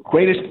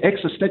greatest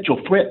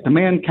existential threat to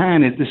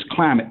mankind is this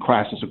climate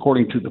crisis,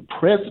 according to the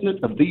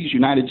President of these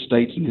United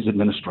States and his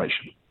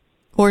administration.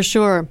 For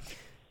sure.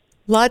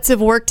 Lots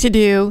of work to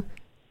do.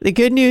 The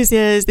good news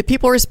is the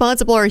people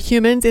responsible are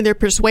humans and they're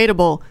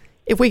persuadable.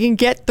 If we can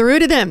get through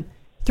to them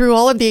through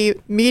all of the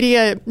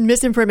media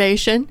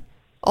misinformation,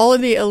 all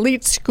of the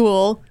elite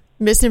school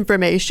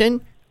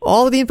misinformation,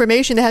 all of the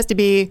information that has to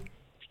be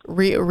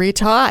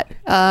retaught.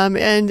 I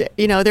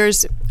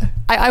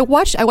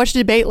watched a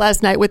debate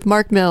last night with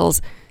Mark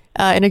Mills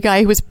and a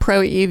guy who was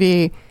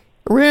pro-EV,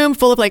 room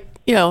full of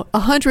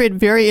 100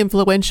 very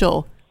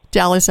influential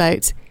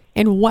Dallasites.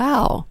 And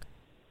wow,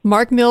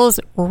 Mark Mills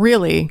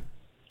really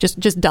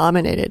just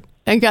dominated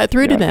and got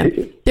through to them.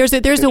 There's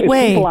a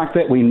way. People like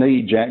that we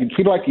need, Jack.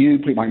 People like you,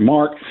 people like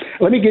Mark.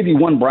 Let me give you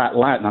one bright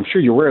light, and I'm sure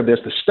you're aware of this.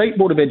 The State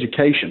Board of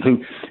Education,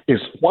 who is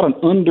what an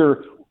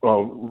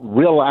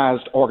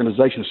realized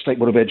organization the State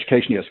Board of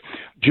Education is,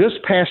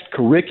 just passed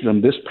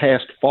curriculum this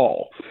past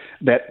fall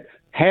that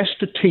has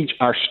to teach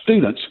our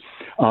students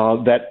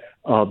the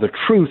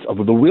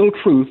real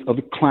truth of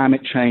the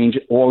climate change,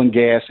 oil and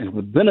gas, and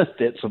the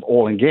benefits of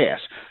oil and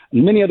gas.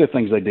 And many other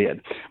things they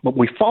did. But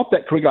we fought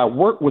that curriculum. I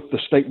worked with the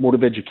State Board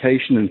of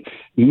Education, and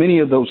many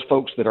of those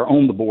folks that are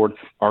on the board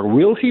are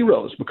real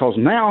heroes, because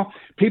now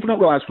people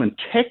don't realize when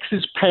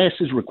Texas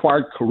passes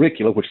required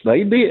curricula, which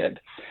they did,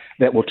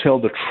 that will tell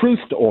the truth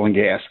to oil and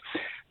gas,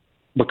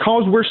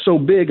 because we're so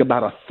big,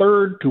 about a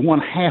third to one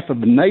half of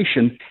the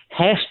nation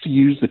has to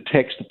use the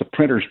text that the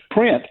printers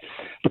print,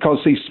 because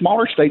these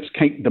smaller states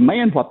can't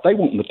demand what they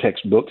want in the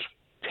textbooks.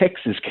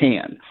 Texas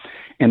can.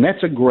 And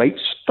that's a great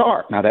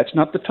start. Now, that's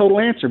not the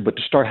total answer, but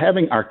to start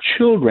having our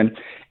children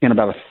in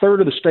about a third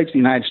of the states of the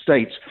United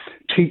States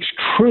teach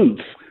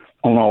truth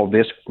on all of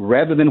this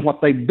rather than what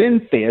they've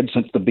been fed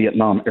since the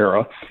Vietnam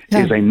era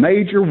is a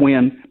major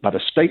win by the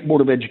State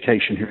Board of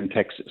Education here in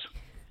Texas.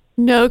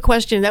 No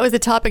question. That was the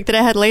topic that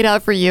I had laid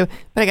out for you,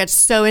 but I got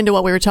so into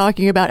what we were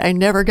talking about, I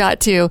never got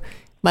to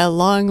my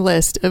long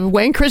list of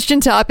Wayne Christian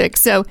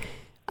topics. So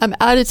I'm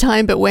out of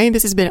time, but Wayne,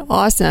 this has been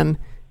awesome.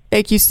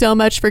 Thank you so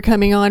much for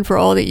coming on, for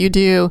all that you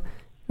do.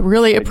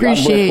 Really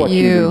appreciate God bless what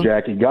you do,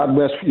 Jackie. God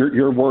bless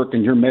your work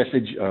and your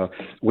message.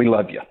 We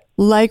love you.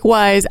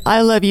 Likewise,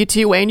 I love you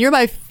too, Wayne. You're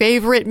my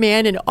favorite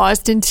man in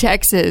Austin,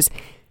 Texas.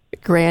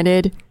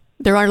 Granted,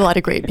 there aren't a lot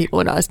of great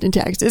people in Austin,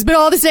 Texas, but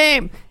all the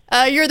same,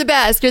 you're the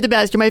best. You're the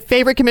best. You're my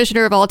favorite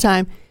commissioner of all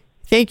time.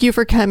 Thank you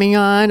for coming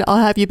on. I'll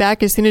have you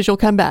back as soon as you'll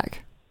come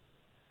back.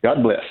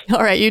 God bless.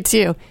 All right, you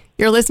too.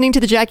 You're listening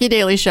to The Jacki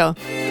Daily Show.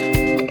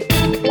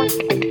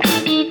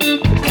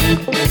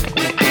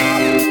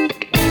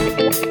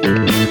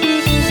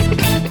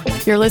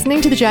 You're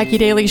listening to The Jacki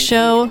Daily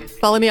Show.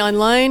 Follow me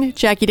online,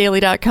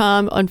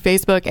 JackiDaily.com, on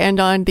Facebook and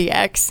on the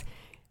X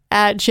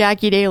at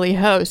Jacki Daily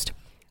Host.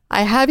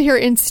 I have here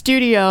in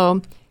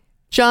studio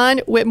John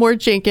Whitmore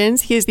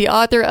Jenkins. He is the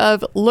author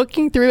of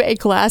Looking Through a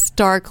Glass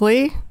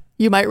Darkly.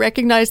 You might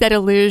recognize that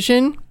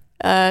allusion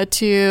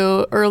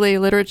to early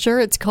literature.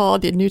 It's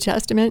called the New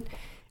Testament.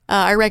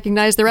 I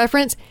recognize the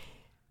reference.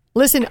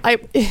 Listen,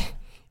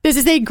 this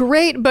is a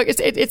great book.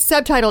 It's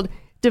subtitled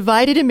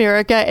Divided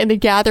America and the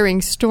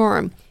Gathering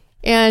Storm.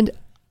 And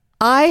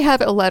I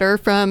have a letter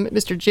from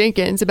Mr.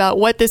 Jenkins about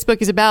what this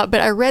book is about,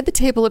 but I read the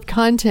table of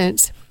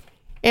contents,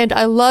 and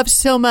I love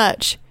so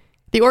much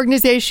the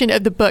organization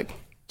of the book.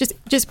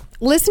 Just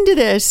listen to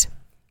this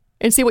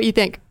and see what you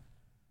think.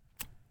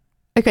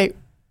 Okay,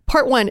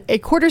 Part 1, a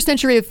quarter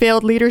century of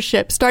failed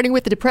leadership, starting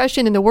with the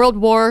Depression and the World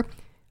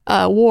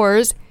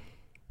Wars.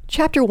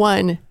 Chapter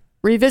 1,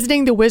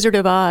 revisiting the Wizard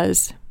of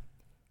Oz.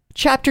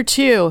 Chapter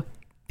 2,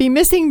 the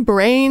missing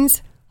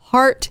brains,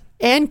 heart,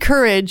 and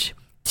courage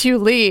to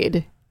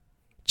lead.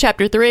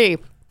 Chapter 3,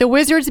 the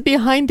wizards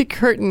behind the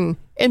curtain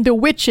and the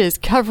witches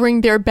covering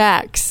their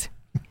backs.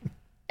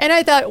 And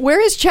I thought, where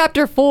is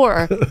Chapter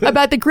 4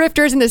 about the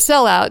grifters and the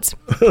sellouts?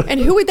 And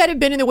who would that have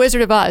been in The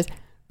Wizard of Oz?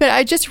 But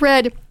I just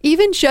read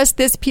even just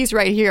this piece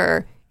right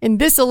here. And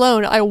this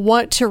alone, I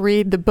want to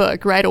read the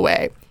book right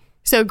away.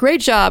 So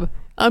great job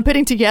on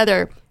putting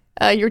together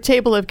your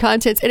table of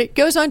contents. And it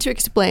goes on to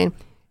explain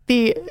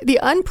the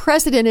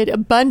unprecedented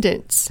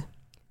abundance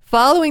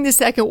following the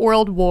Second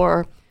World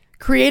War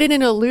created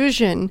an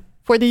illusion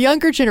for the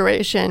younger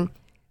generation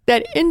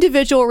that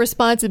individual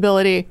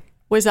responsibility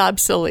was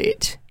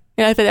obsolete.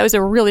 And I thought that was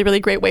a really,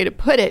 really great way to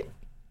put it.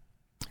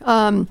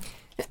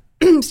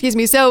 Excuse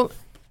me. So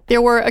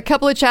there were a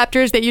couple of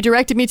chapters that you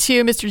directed me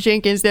to, Mr.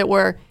 Jenkins, that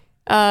were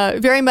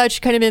very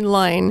much kind of in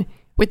line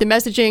with the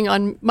messaging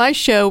on my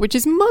show, which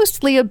is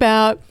mostly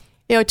about,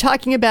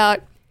 talking about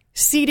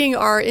ceding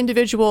our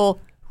individual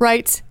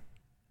rights,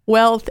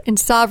 wealth, and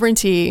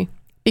sovereignty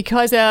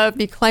because of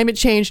the climate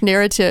change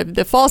narrative,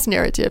 the false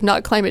narrative,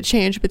 not climate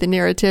change, but the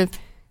narrative.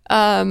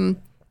 And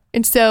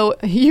so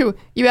you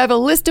have a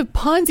list of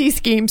Ponzi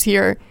schemes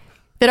here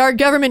that our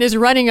government is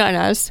running on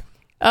us.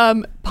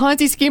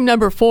 Ponzi scheme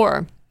number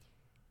 4,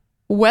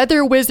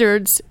 weather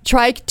wizards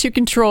try to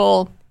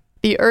control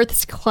the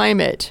Earth's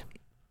climate.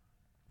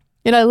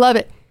 And I love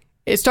it.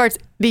 It starts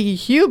the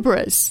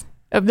hubris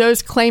of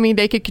those claiming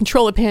they could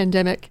control a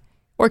pandemic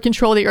or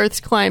control the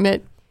Earth's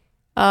climate,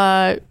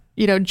 join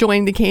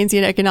the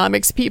Keynesian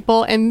economics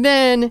people. And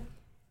then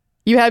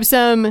you have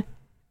some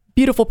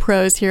beautiful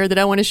prose here that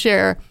I want to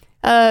share.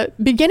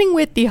 Beginning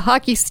with the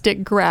hockey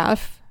stick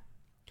graph,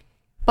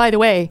 by the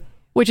way,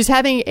 which is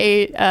having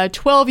a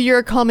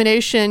 12-year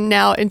culmination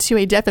now into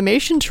a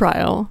defamation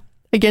trial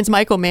against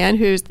Michael Mann,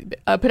 who's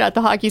put out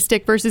the hockey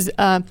stick, versus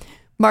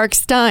Mark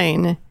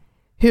Stein,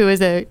 who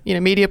is a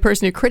media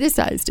person who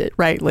criticized it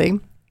rightly.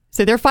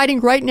 So they're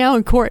fighting right now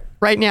in court,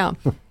 right now.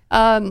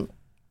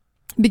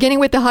 Beginning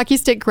with the hockey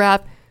stick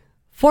graph,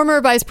 former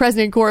Vice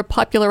President Gore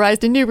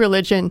popularized a new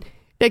religion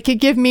that could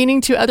give meaning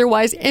to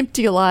otherwise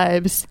empty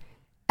lives,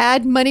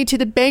 add money to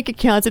the bank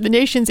accounts of the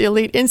nation's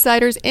elite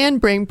insiders,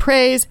 and bring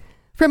praise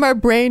from our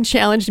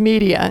brain-challenged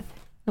media.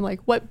 I'm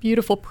like, what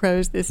beautiful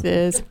prose this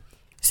is.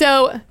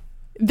 So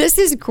this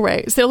is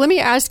great. So let me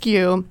ask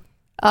you,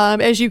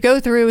 as you go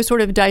through sort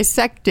of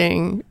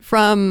dissecting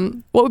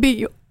from what would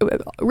be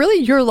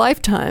really your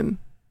lifetime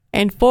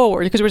and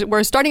forward, because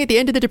we're starting at the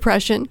end of the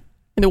Depression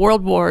and the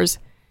World Wars,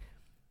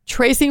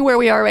 tracing where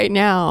we are right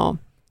now.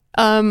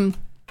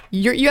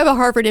 You have a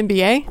Harvard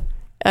M.B.A.,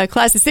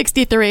 class of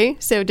 63,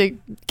 so to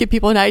give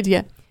people an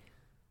idea.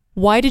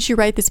 Why did you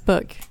write this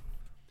book?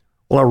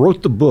 Well, I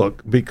wrote the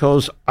book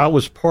because I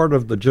was part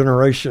of the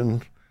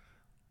generation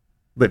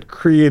that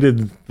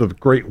created the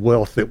great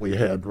wealth that we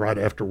had right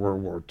after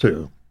World War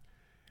II.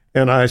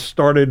 And I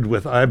started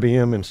with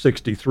IBM in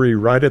 63,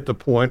 right at the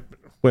point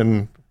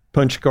when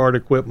punch card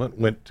equipment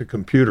went to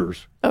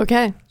computers.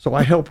 Okay. So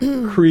I helped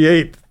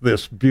create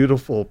this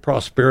beautiful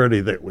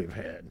prosperity that we've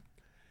had.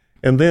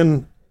 And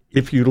then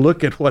if you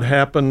look at what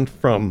happened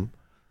from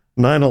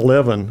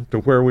 9/11 to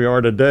where we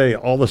are today,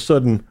 all of a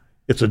sudden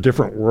it's a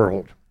different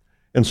world.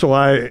 And so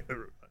I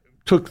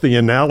took the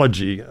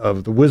analogy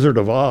of the Wizard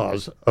of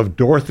Oz, of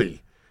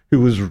Dorothy,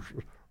 who was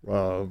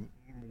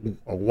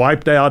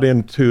wiped out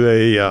into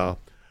a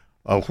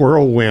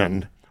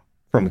whirlwind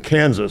from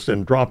Kansas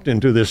and dropped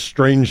into this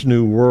strange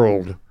new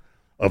world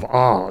of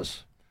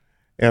Oz.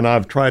 And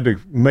I've tried to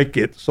make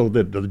it so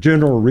that the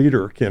general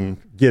reader can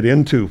get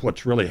into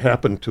what's really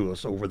happened to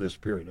us over this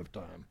period of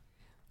time.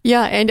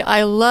 Yeah, and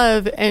I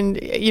love, and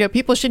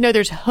people should know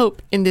there's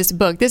hope in this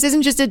book. This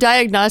isn't just a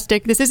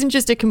diagnostic. This isn't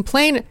just a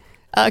complaint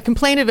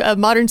of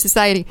modern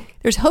society.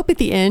 There's hope at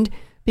the end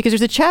because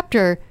there's a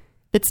chapter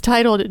that's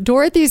titled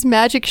Dorothy's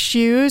Magic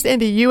Shoes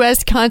and the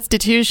U.S.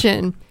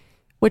 Constitution,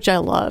 which I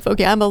love.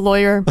 Okay, I'm a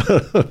lawyer,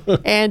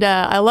 and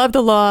I love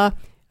the law.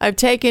 I've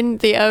taken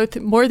the oath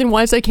more than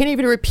once. I can't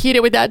even repeat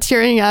it without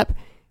tearing up,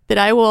 that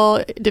I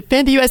will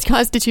defend the U.S.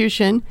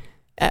 Constitution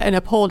and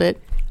uphold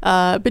it,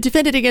 but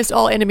defend it against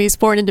all enemies,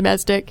 foreign and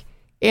domestic.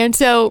 And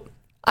so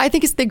I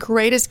think it's the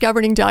greatest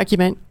governing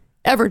document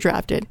ever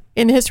drafted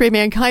in the history of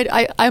mankind.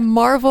 I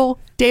marvel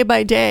day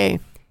by day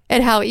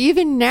at how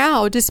even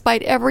now,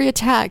 despite every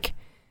attack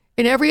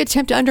and every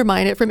attempt to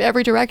undermine it from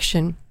every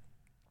direction,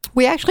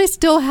 we actually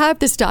still have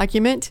this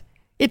document.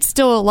 It's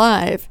still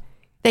alive.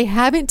 They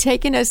haven't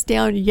taken us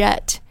down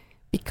yet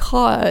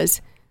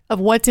because of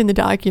what's in the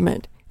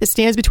document. It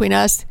stands between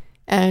us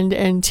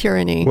and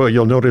tyranny. Well,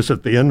 you'll notice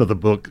at the end of the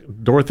book,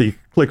 Dorothy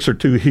clicks her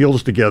two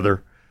heels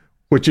together,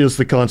 which is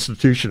the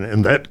Constitution,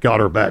 and that got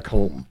her back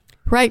home.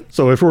 Right.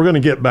 So if we're going to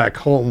get back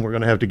home, we're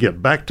going to have to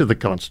get back to the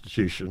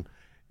Constitution,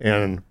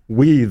 and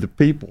we, the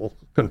people,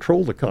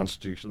 control the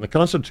Constitution. The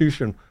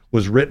Constitution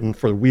was written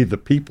for we, the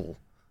people,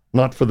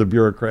 not for the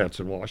bureaucrats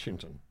in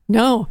Washington.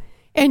 No.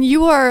 And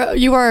you are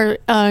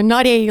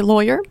not a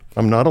lawyer.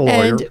 I'm not a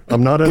lawyer.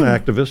 I'm not an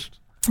activist.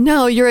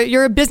 No,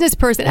 you're a business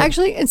person.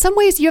 Actually, in some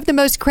ways, you have the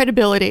most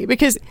credibility,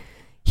 because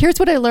here's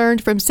what I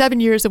learned from 7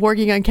 years of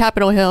working on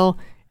Capitol Hill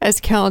as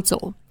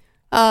counsel.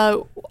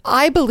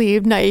 I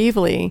believed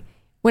naively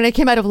when I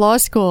came out of law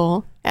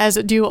school, as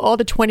do all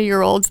the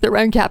 20-year-olds that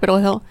run Capitol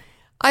Hill,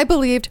 I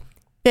believed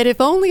that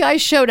if only I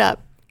showed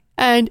up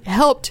and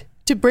helped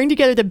to bring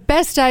together the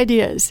best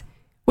ideas,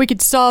 we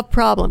could solve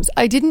problems.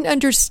 I didn't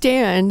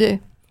understand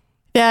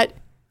that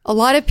a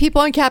lot of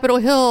people on Capitol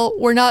Hill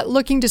were not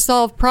looking to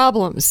solve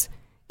problems.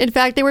 In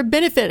fact, they were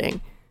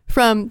benefiting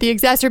from the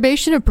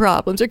exacerbation of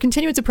problems or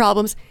continuance of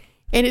problems.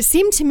 And it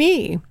seemed to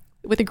me,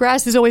 with the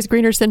grass is always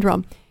greener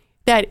syndrome,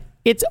 that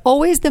it's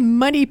always the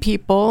money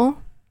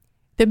people,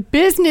 the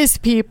business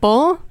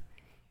people,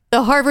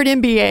 the Harvard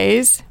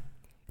M.B.As,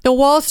 the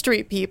Wall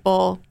Street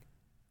people.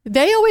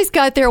 They always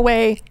got their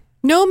way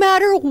no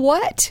matter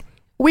what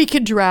we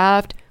could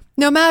draft,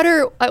 no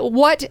matter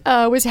what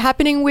was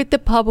happening with the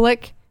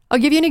public. I'll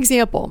give you an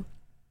example,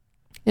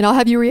 and I'll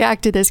have you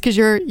react to this because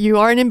you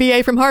are an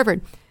MBA from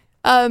Harvard,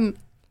 and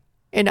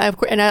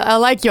I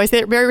like you. I say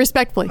it very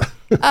respectfully.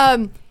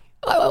 I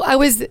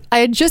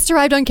had just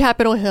arrived on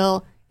Capitol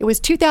Hill. It was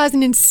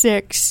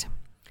 2006.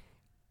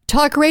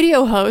 Talk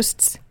radio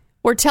hosts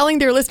were telling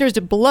their listeners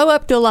to blow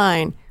up the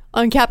line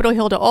on Capitol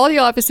Hill to all the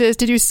offices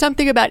to do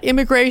something about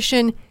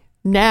immigration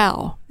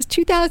now. It's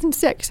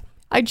 2006.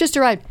 I just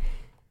arrived.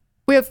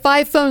 We have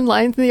 5 phone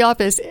lines in the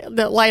office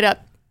that light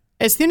up.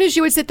 As soon as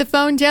you would sit the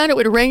phone down, it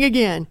would ring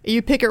again.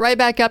 You pick it right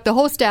back up, the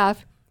whole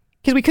staff,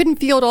 because we couldn't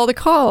field all the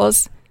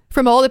calls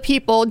from all the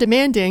people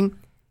demanding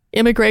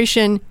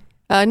immigration,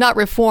 not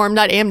reform,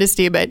 not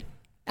amnesty, but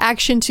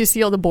action to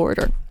seal the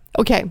border.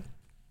 Okay.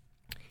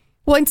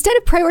 Well, instead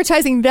of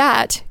prioritizing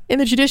that in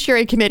the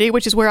Judiciary Committee,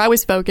 which is where I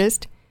was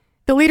focused,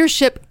 the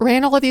leadership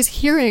ran all of these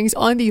hearings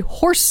on the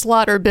horse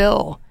slaughter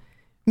bill.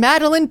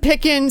 Madeline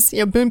Pickens,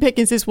 Boone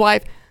Pickens'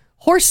 wife,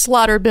 horse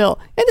slaughter bill.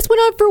 And this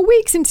went on for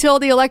weeks until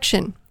the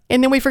election.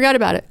 And then we forgot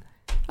about it.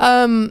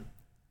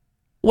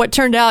 What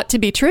turned out to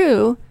be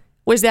true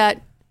was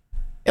that,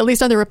 at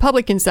least on the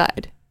Republican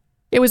side,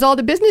 it was all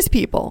the business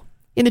people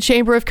in the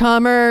Chamber of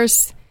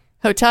Commerce,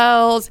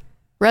 hotels,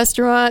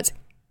 restaurants.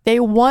 They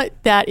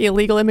want that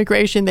illegal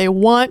immigration. They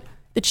want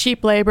the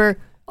cheap labor.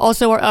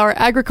 Also, our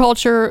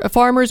agriculture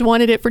farmers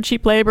wanted it for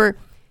cheap labor.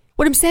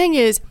 What I'm saying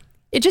is,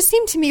 it just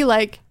seemed to me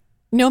like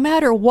no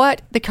matter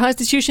what the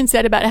Constitution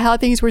said about how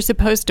things were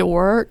supposed to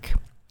work,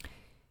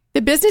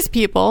 the business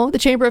people, the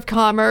Chamber of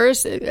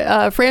Commerce,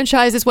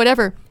 franchises,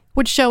 whatever,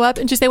 would show up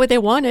and just say what they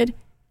wanted.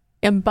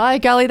 And by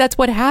golly, that's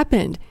what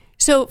happened.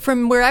 So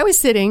from where I was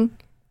sitting,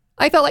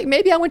 I felt like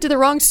maybe I went to the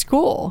wrong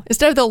school.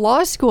 Instead of the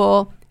law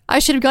school, I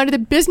should have gone to the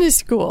business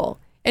school.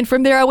 And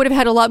from there, I would have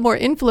had a lot more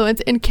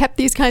influence and kept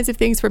these kinds of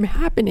things from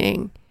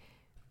happening.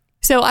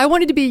 So I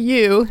wanted to be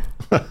you,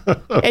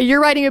 and you're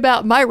writing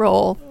about my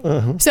role.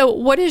 Uh-huh. So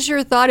what is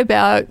your thought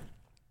about,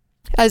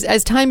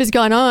 as time has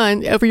gone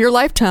on over your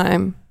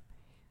lifetime,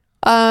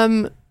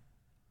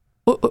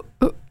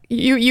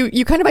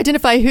 you kind of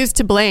identify who's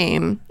to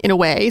blame in a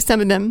way,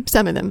 some of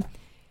them.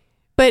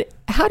 But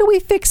how do we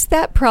fix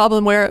that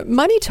problem where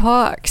money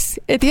talks?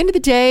 At the end of the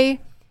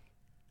day,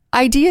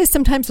 ideas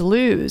sometimes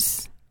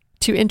lose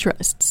to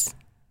interests.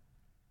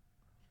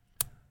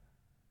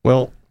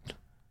 Well,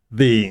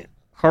 the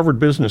Harvard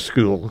Business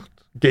School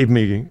gave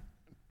me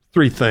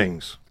 3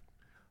 things.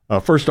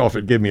 First off,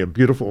 it gave me a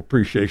beautiful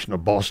appreciation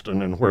of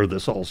Boston and where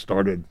this all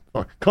started.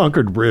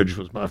 Concord Bridge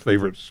was my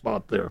favorite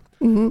spot there.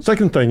 Mm-hmm.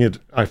 Second thing is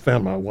I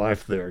found my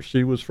wife there.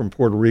 She was from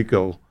Puerto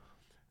Rico,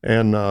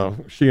 and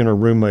she and her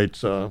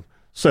roommates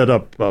set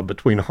up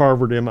between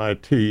Harvard,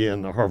 MIT,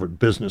 and the Harvard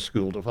Business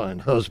School to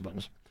find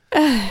husbands.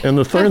 And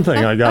the third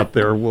thing I got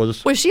there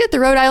was... Was she at the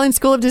Rhode Island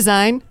School of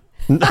Design?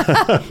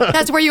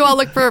 That's where you all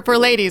look for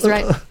ladies,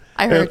 right?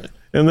 I heard.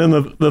 And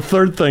then the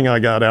third thing I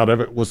got out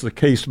of it was the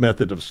case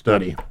method of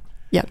study.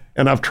 Yep.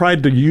 And I've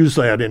tried to use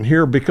that in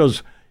here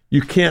because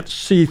you can't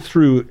see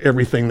through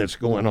everything that's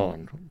going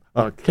on.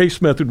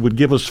 case method would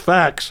give us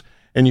facts,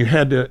 and you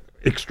had to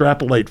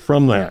extrapolate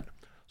from that.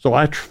 So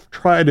I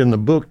tried in the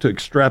book to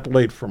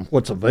extrapolate from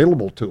what's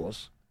available to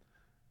us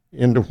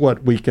into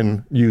what we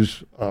can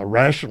use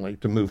rationally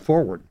to move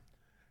forward.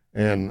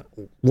 And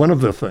one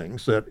of the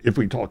things that, if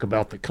we talk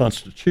about the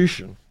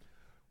Constitution,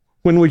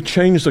 when we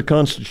change the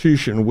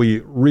Constitution, we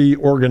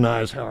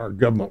reorganize how our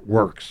government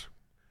works.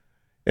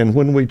 And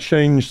when we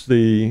change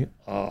the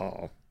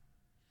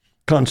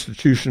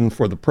Constitution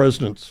for the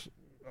president's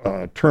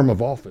term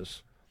of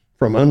office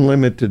from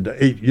unlimited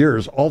to 8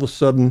 years, all of a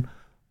sudden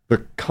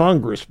the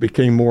Congress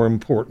became more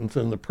important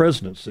than the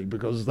presidency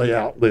because they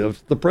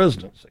outlived the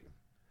presidency.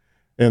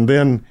 And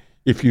then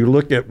if you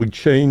look at, we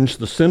changed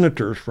the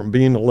senators from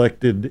being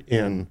elected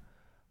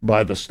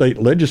by the state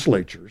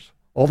legislatures,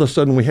 all of a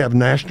sudden we have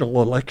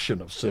national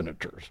election of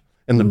senators,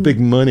 and the big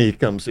money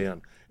comes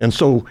in. And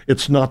so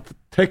it's not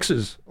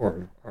Texas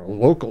or our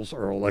locals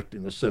are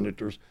electing the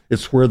senators,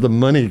 it's where the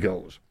money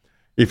goes.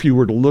 If you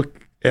were to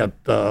look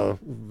at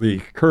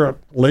the current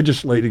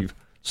legislative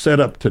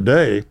setup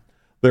today,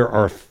 there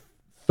are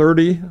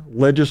 30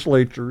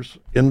 legislatures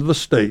in the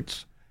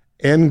states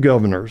and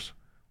governors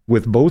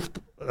with both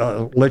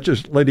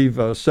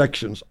legislative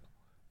sections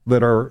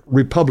that are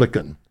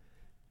Republican.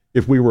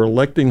 If we were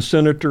electing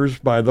senators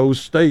by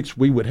those states,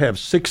 we would have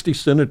 60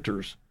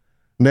 senators.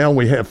 Now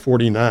we have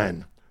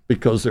 49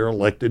 because they're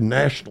elected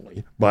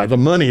nationally by the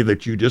money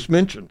that you just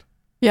mentioned.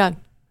 Yeah.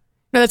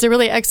 No, that's a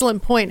really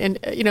excellent point. And,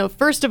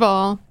 first of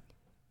all,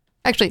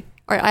 actually,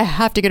 all right, I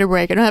have to get a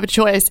break. I don't have a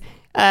choice.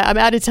 I'm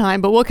out of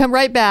time, but we'll come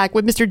right back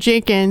with Mr.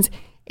 Jenkins.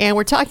 And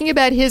we're talking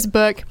about his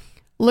book,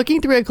 Looking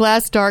Through a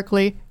Glass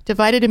Darkly,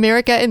 Divided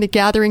America in the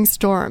Gathering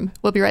Storm.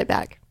 We'll be right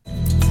back.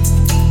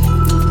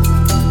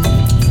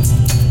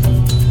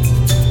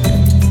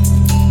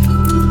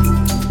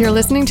 You're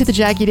listening to The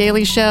Jacki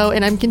Daily Show,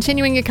 and I'm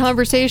continuing a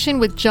conversation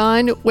with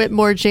John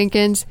Whitmore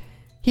Jenkins.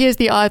 He is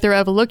the author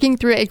of Looking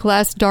Through a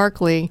Glass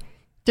Darkly,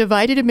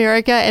 Divided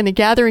America and the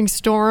Gathering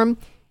Storm.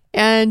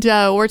 And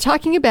we're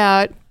talking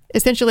about,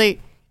 essentially,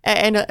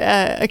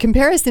 a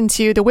comparison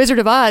to The Wizard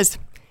of Oz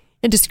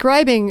in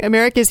describing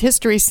America's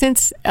history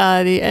since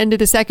the end of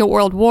the Second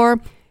World War,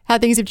 how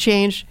things have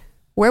changed.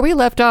 Where we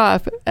left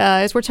off,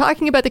 as we're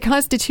talking about the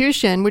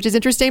Constitution, which is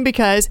interesting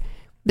because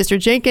Mr.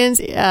 Jenkins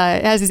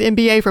has his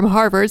M.B.A. from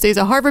Harvard, so he's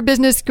a Harvard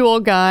Business School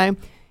guy,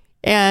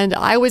 and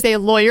I was a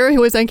lawyer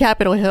who was on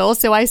Capitol Hill,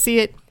 so I see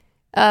it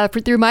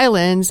through my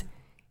lens.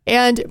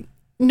 And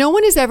no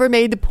one has ever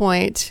made the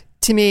point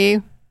to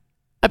me,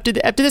 up to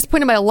this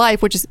point in my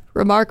life, which is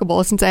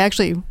remarkable since I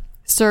actually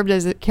served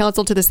as a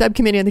counsel to the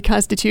subcommittee on the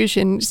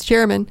Constitution, as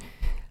chairman,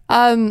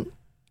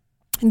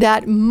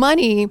 that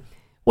money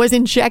was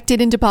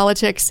injected into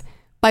politics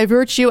by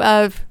virtue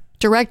of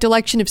direct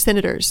election of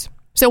senators.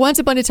 So once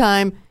upon a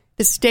time,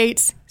 the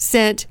states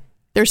sent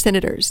their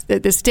senators.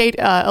 The state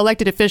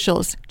elected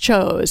officials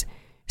chose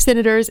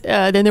senators.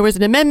 Then there was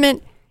an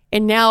amendment,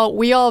 and now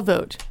we all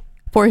vote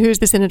for who's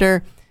the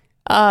senator.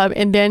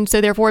 And then, so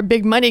therefore,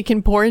 big money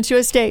can pour into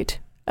a state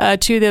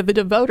to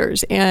the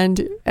voters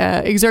and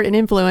exert an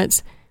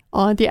influence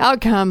on the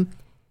outcome.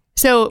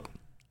 So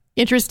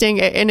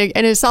interesting, and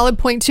a solid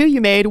point, too, you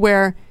made,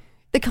 where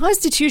the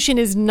Constitution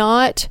is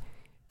not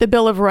the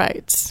Bill of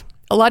Rights.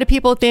 A lot of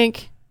people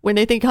think, when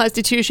they think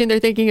Constitution, they're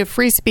thinking of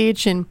free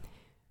speech and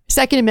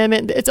Second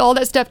Amendment. It's all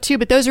that stuff, too,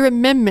 but those are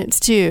amendments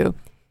to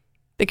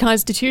the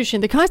Constitution.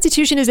 The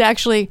Constitution is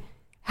actually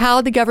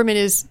how the government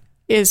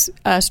is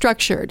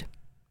structured.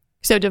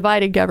 So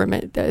divided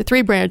government,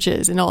 3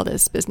 branches and all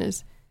this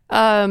business.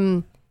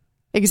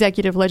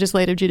 Executive,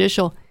 legislative,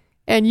 judicial.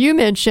 And you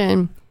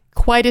mentioned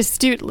quite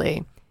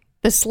astutely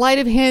the sleight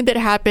of hand that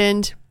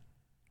happened,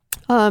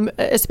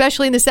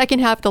 especially in the second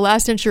half of the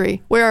last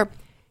century, where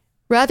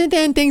rather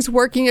than things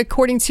working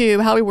according to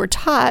how we were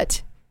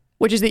taught,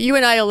 which is that you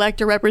and I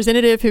elect a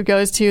representative who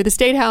goes to the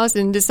State House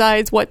and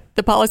decides what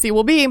the policy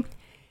will be,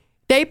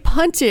 they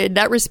punted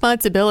that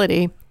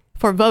responsibility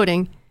for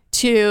voting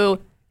to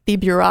the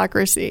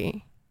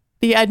bureaucracy,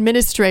 the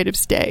administrative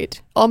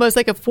state, almost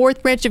like a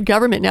fourth branch of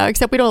government now,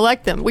 except we don't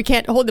elect them. We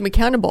can't hold them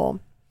accountable.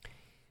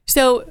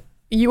 So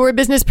you were a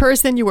business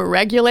person, you were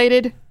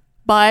regulated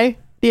by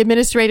the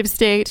administrative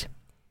state.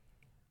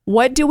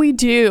 What do we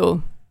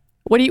do?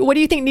 What do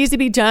you think needs to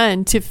be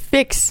done to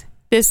fix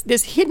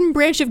this hidden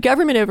branch of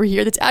government over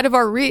here that's out of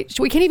our reach?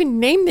 We can't even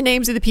name the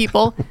names of the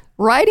people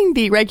writing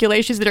the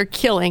regulations that are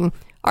killing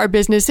our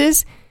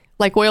businesses,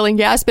 like oil and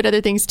gas, but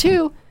other things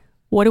too.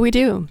 What do we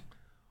do?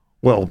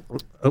 Well,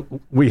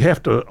 we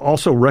have to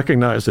also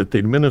recognize that the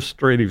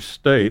administrative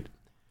state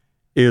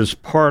is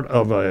part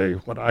of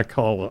what I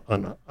call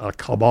a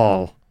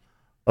cabal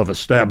of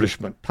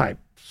establishment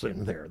types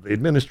in there. The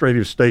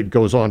administrative state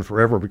goes on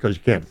forever because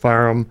you can't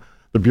fire them.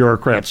 The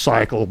bureaucrats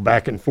cycle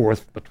back and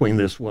forth between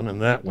this one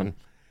and that one.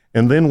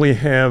 And then we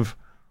have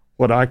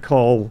what I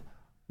call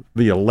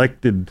the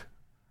elected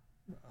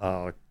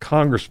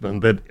congressmen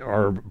that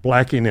are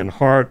lacking in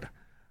heart,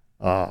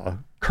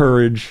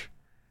 courage,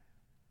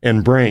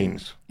 and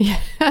brains.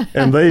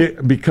 And they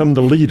become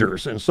the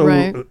leaders. And so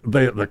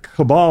the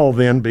cabal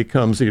then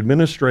becomes the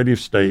administrative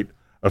state,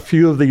 a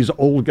few of these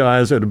old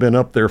guys that have been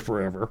up there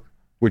forever,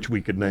 which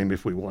we could name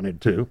if we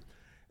wanted to,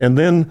 and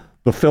then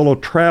the fellow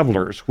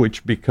travelers,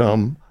 which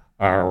become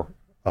our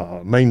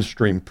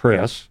mainstream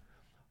press,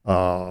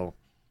 our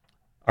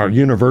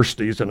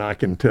universities, and I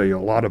can tell you a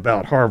lot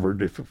about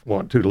Harvard if you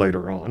want to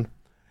later on,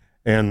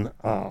 and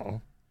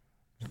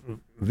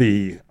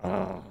the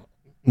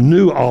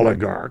new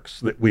oligarchs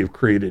that we've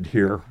created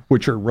here,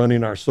 which are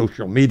running our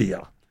social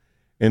media.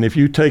 And if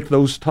you take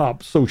those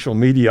top social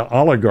media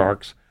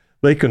oligarchs,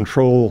 they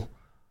control,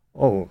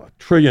 $1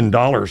 trillion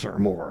or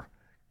more.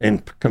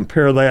 And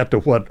compare that to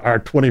what our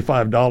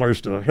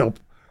 $25 to help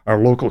our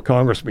local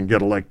congressman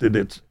get elected,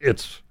 it's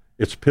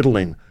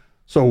piddling.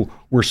 So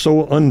we're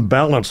so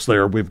unbalanced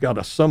there. We've got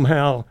to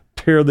somehow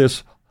tear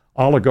this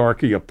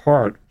oligarchy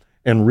apart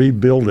and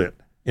rebuild it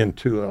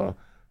into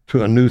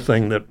a new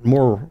thing that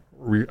more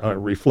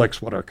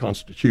reflects what our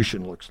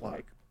Constitution looks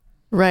like.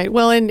 Right.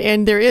 Well,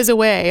 and there is a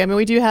way. I mean,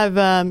 we do have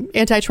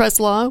antitrust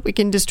law. We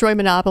can destroy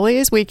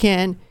monopolies. We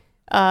can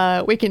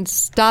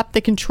stop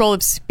the control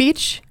of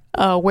speech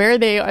where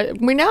they are.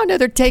 We now know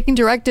they're taking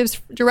directives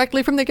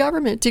directly from the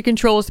government to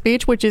control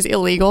speech, which is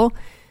illegal.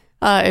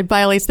 It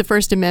violates the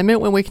First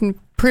Amendment when we can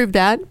prove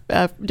that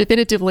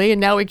definitively,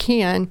 and now we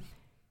can.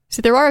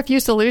 So there are a few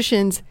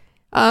solutions.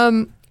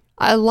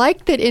 I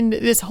like that in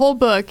this whole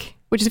book,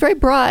 which is very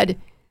broad,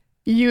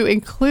 you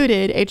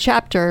included a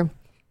chapter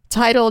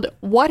titled,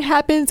 "What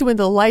Happens When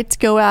the Lights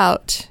Go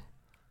Out?"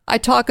 I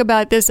talk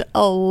about this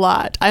a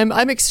lot.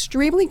 I'm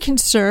extremely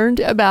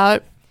concerned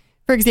about,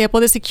 for example,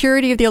 the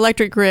security of the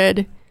electric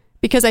grid,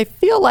 because I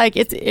feel like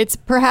it's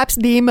perhaps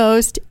the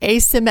most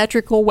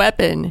asymmetrical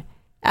weapon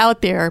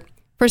out there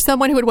for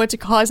someone who would want to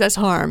cause us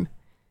harm.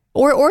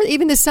 Or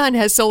even the sun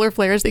has solar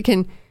flares that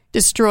can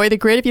destroy the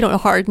grid if you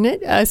don't harden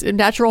it. As a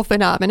natural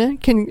phenomenon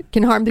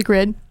can harm the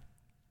grid.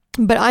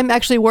 But I'm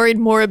actually worried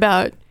more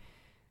about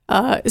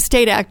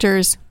state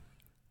actors.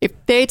 If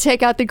they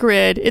take out the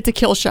grid, it's a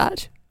kill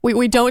shot.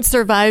 We don't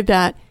survive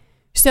that.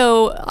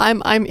 So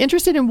I'm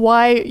interested in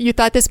why you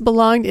thought this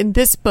belonged in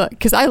this book,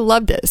 because I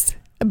love this.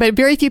 But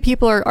very few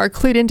people are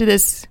clued into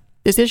this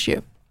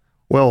issue.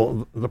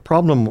 Well, the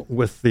problem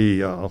with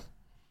the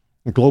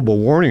global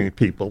warming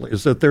people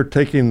is that they're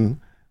taking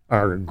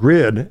our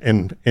grid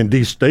and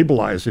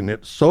destabilizing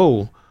it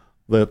so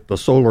that the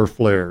solar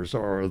flares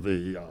or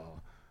the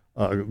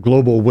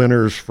global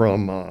winters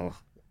from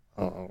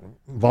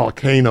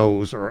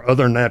volcanoes or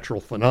other natural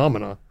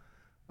phenomena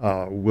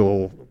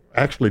will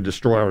actually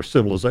destroy our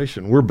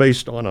civilization. We're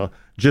based on a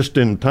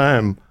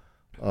just-in-time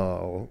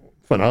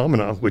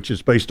phenomena, which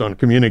is based on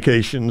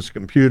communications,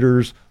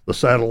 computers, the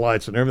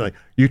satellites, and everything.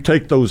 You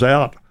take those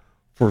out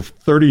for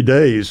 30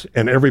 days,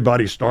 and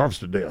everybody starves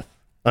to death.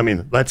 I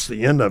mean, that's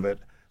the end of it.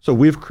 So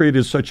we've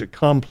created such a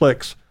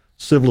complex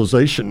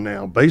civilization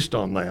now based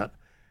on that.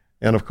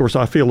 And of course,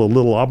 I feel a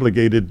little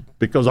obligated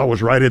because I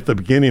was right at the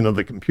beginning of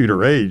the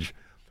computer age.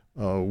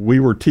 We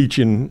were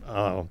teaching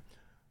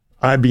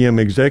IBM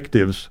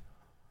executives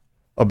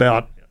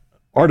about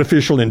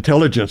artificial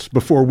intelligence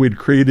before we'd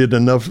created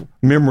enough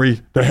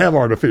memory to have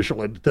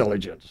artificial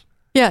intelligence.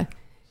 Yeah.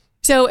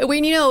 So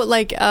when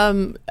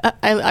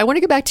I want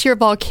to go back to your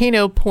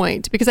volcano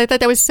point, because I thought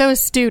that was so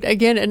astute.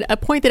 Again, and a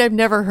point that I've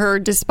never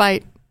heard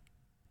despite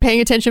paying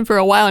attention for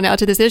a while now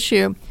to this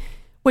issue,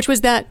 which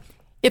was that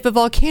if a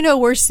volcano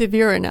were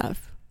severe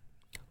enough,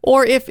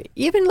 or if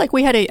even like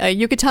we had a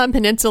Yucatan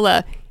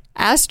Peninsula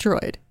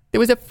asteroid, there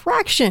was a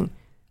fraction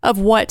of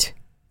what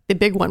the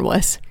big one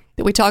was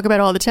that we talk about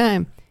all the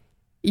time.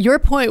 Your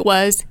point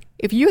was,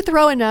 if you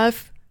throw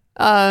enough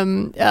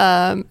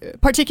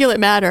particulate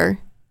matter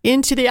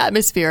into the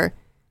atmosphere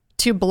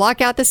to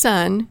block out the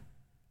sun,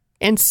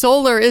 and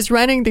solar is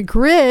running the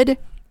grid,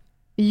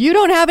 you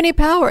don't have any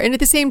power. And at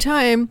the same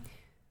time,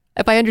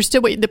 if I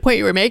understood the point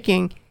you were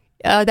making,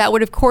 that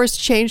would, of course,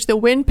 change the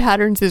wind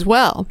patterns as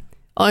well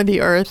on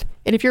the Earth.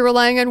 And if you're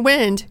relying on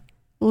wind,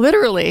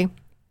 literally,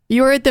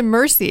 you're at the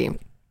mercy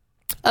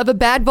of a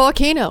bad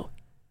volcano,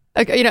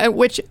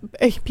 which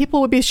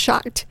people would be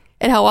shocked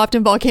at how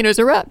often volcanoes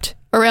erupt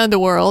around the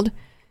world.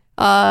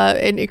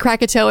 And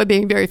Krakatoa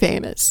being very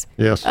famous.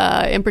 Yes.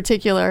 In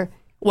particular,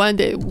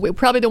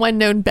 probably the one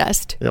known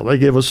best. Yeah, they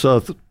give us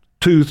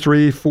 2,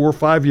 3, 4,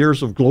 5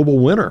 years of global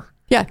winter.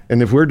 Yeah.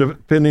 And if we're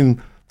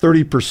depending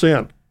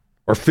 30%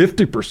 or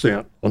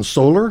 50% on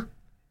solar,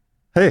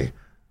 hey,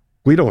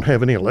 we don't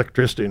have any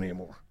electricity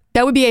anymore.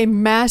 That would be a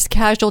mass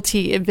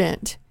casualty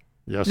event.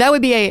 Yes. That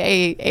would be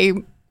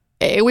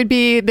it would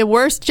be the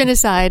worst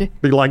genocide.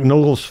 Be like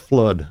Noah's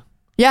flood.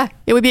 Yeah,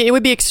 it would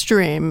be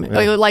extreme.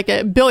 Yeah.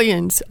 Like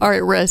billions are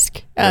at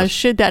risk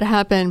should that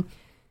happen.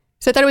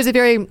 So I thought it was a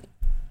very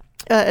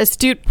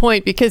astute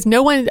point, because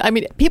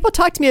people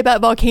talk to me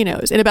about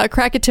volcanoes and about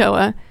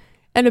Krakatoa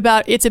and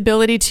about its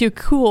ability to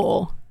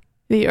cool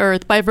the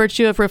Earth by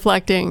virtue of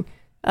reflecting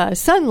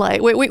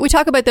sunlight. We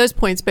talk about those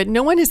points, but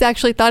no one has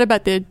actually thought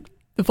about the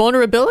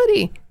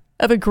vulnerability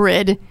of a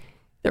grid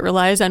that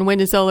relies on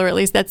wind and solar. At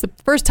least that's the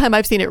first time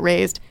I've seen it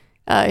raised.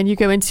 And you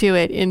go into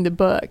it in the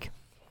book.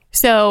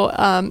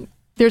 So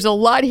there's a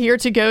lot here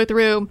to go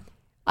through.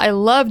 I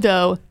love,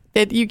 though,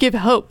 that you give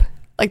hope.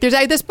 Like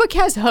this book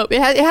has hope.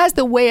 It has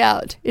the way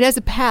out. It has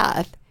a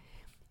path.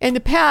 And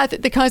the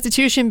path, the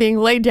Constitution being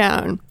laid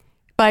down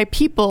by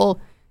people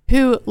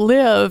who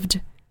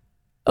lived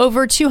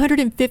over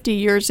 250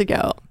 years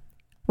ago.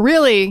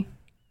 Really,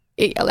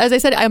 as I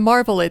said, I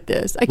marvel at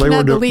this. I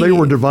cannot believe. They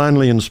were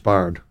divinely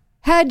inspired.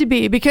 Had to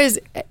be, because,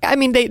 I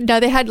mean,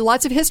 they had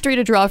lots of history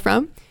to draw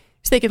from,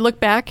 so they could look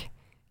back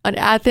on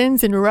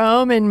Athens and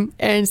Rome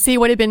and see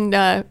what had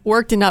been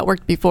worked and not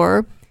worked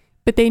before.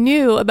 But they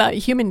knew about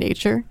human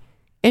nature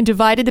and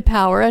divided the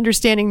power,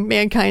 understanding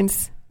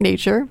mankind's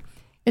nature.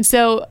 And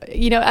so,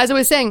 as I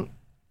was saying,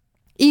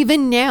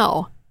 even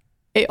now,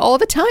 all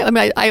the time, I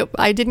mean,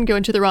 I didn't go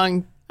into the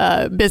wrong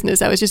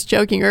business. I was just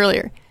joking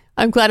earlier.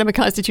 I'm glad I'm a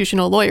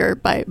constitutional lawyer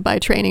by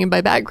training and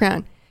by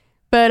background.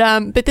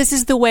 But this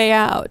is the way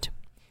out.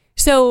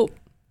 So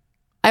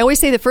I always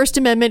say the First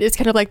Amendment is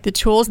kind of like the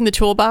tools in the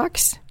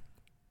toolbox.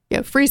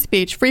 Free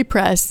speech, free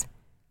press,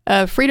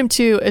 freedom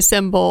to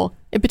assemble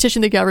and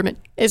petition the government.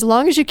 As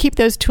long as you keep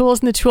those tools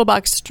in the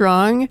toolbox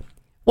strong,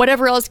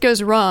 whatever else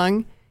goes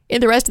wrong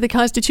in the rest of the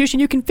Constitution,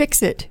 you can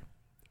fix it.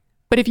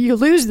 But if you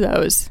lose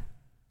those,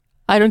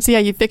 I don't see how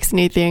you fix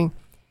anything.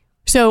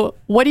 So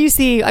what do you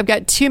see? I've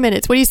got 2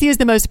 minutes. What do you see as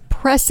the most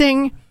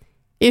pressing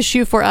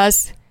issue for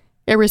us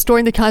in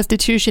restoring the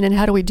Constitution, and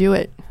how do we do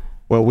it?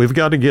 Well, we've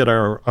got to get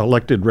our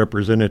elected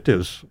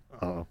representatives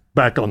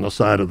back on the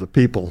side of the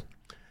people.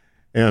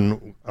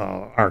 And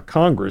our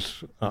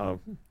Congress,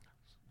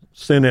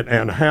 Senate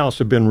and House,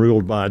 have been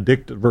ruled by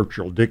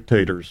virtual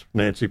dictators.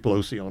 Nancy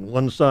Pelosi on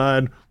one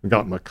side, we've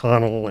got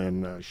McConnell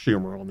and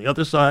Schumer on the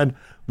other side.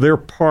 They're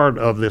part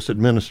of this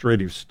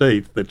administrative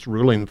state that's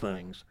ruling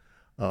things.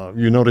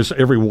 You notice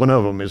every one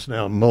of them is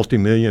now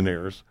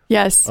multimillionaires.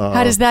 Yes.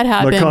 How does that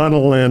happen?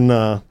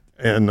 McConnell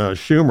and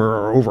Schumer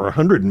are over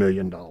 $100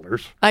 million.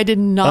 I did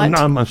not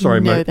I'm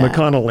sorry, know that.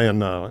 McConnell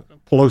and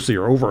Pelosi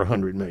are over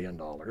 $100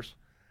 million.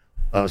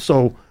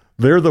 So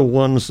they're the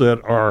ones that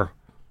are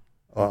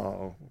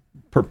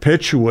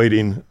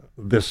perpetuating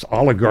this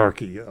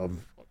oligarchy,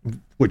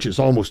 which is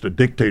almost a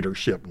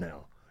dictatorship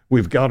now.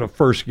 We've got to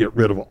first get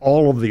rid of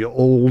all of the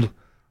old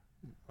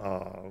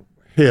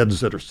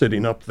heads that are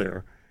sitting up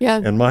there. Yeah.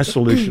 And my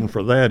solution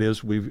for that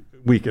is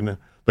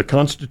the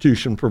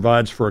Constitution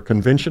provides for a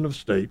convention of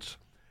states,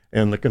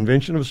 and the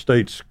convention of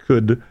states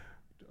could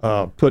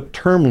put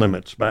term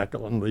limits back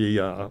on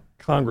the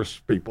Congress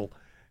people.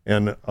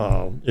 And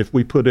if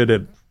we put it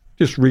at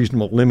just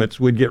reasonable limits,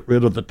 we'd get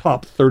rid of the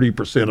top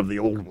 30% of the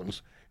old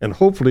ones. And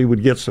hopefully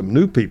we'd get some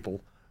new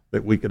people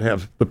that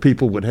the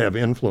people would have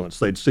influence.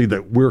 They'd see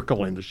that we're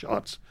calling the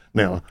shots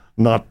now,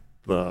 not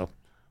the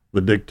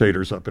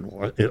dictators up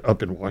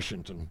in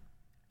Washington.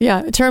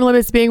 Yeah, term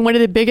limits being one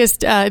of the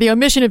biggest, the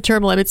omission of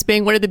term limits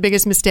being one of the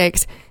biggest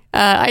mistakes.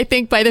 I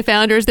think by the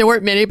founders, there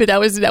weren't many, but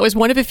that was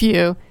one of a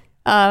few.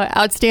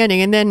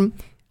 Outstanding. And then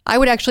I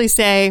would actually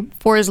say,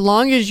 for as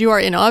long as you are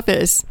in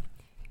office,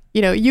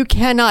 you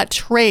cannot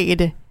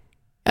trade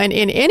in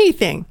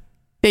anything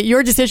that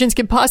your decisions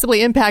can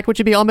possibly impact, which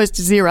would be almost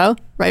zero,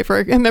 right, for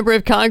a member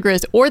of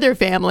Congress or their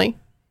family.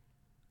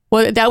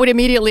 Well, that would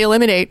immediately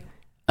eliminate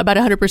about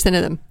 100%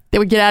 of them. They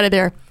would get out of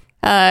there.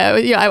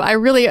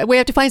 We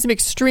have to find some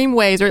extreme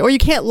ways, or you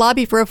can't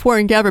lobby for a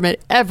foreign government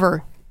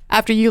ever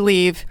after you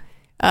leave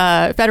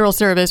federal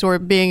service or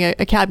being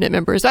a cabinet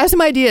member. So I have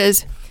some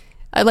ideas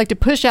I'd like to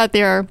push out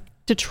there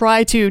to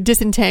try to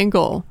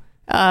disentangle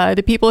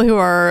the people who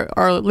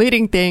are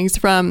leading things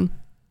from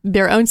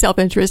their own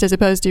self-interest as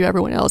opposed to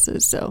everyone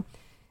else's. So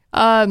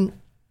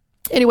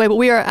anyway, but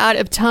we are out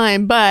of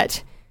time.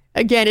 But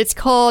again, it's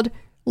called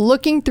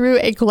Looking Through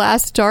a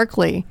Glass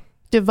Darkly,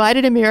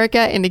 Divided America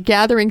and the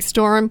Gathering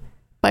Storm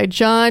by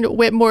John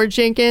Whitmore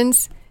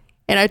Jenkins.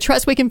 And I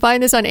trust we can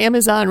find this on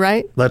Amazon,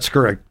 right? That's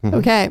correct. Mm-hmm.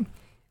 Okay.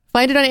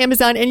 Find it on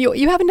Amazon. And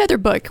you have another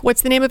book.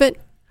 What's the name of it?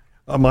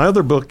 My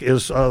other book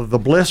is The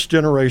Blessed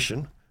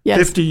Generation, yes.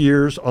 50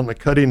 Years on the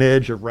Cutting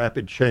Edge of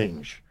Rapid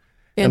Change.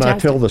 Fantastic. And I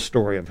tell the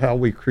story of how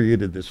we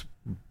created this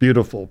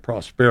beautiful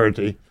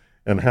prosperity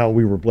and how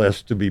we were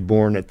blessed to be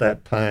born at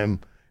that time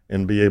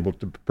and be able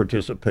to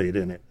participate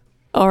in it.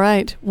 All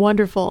right.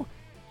 Wonderful.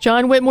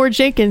 John Whitmore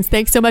Jenkins,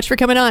 thanks so much for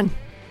coming on.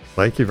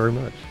 Thank you very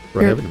much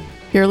for having me.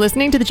 You're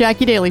listening to The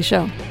Jacki Daily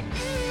Show.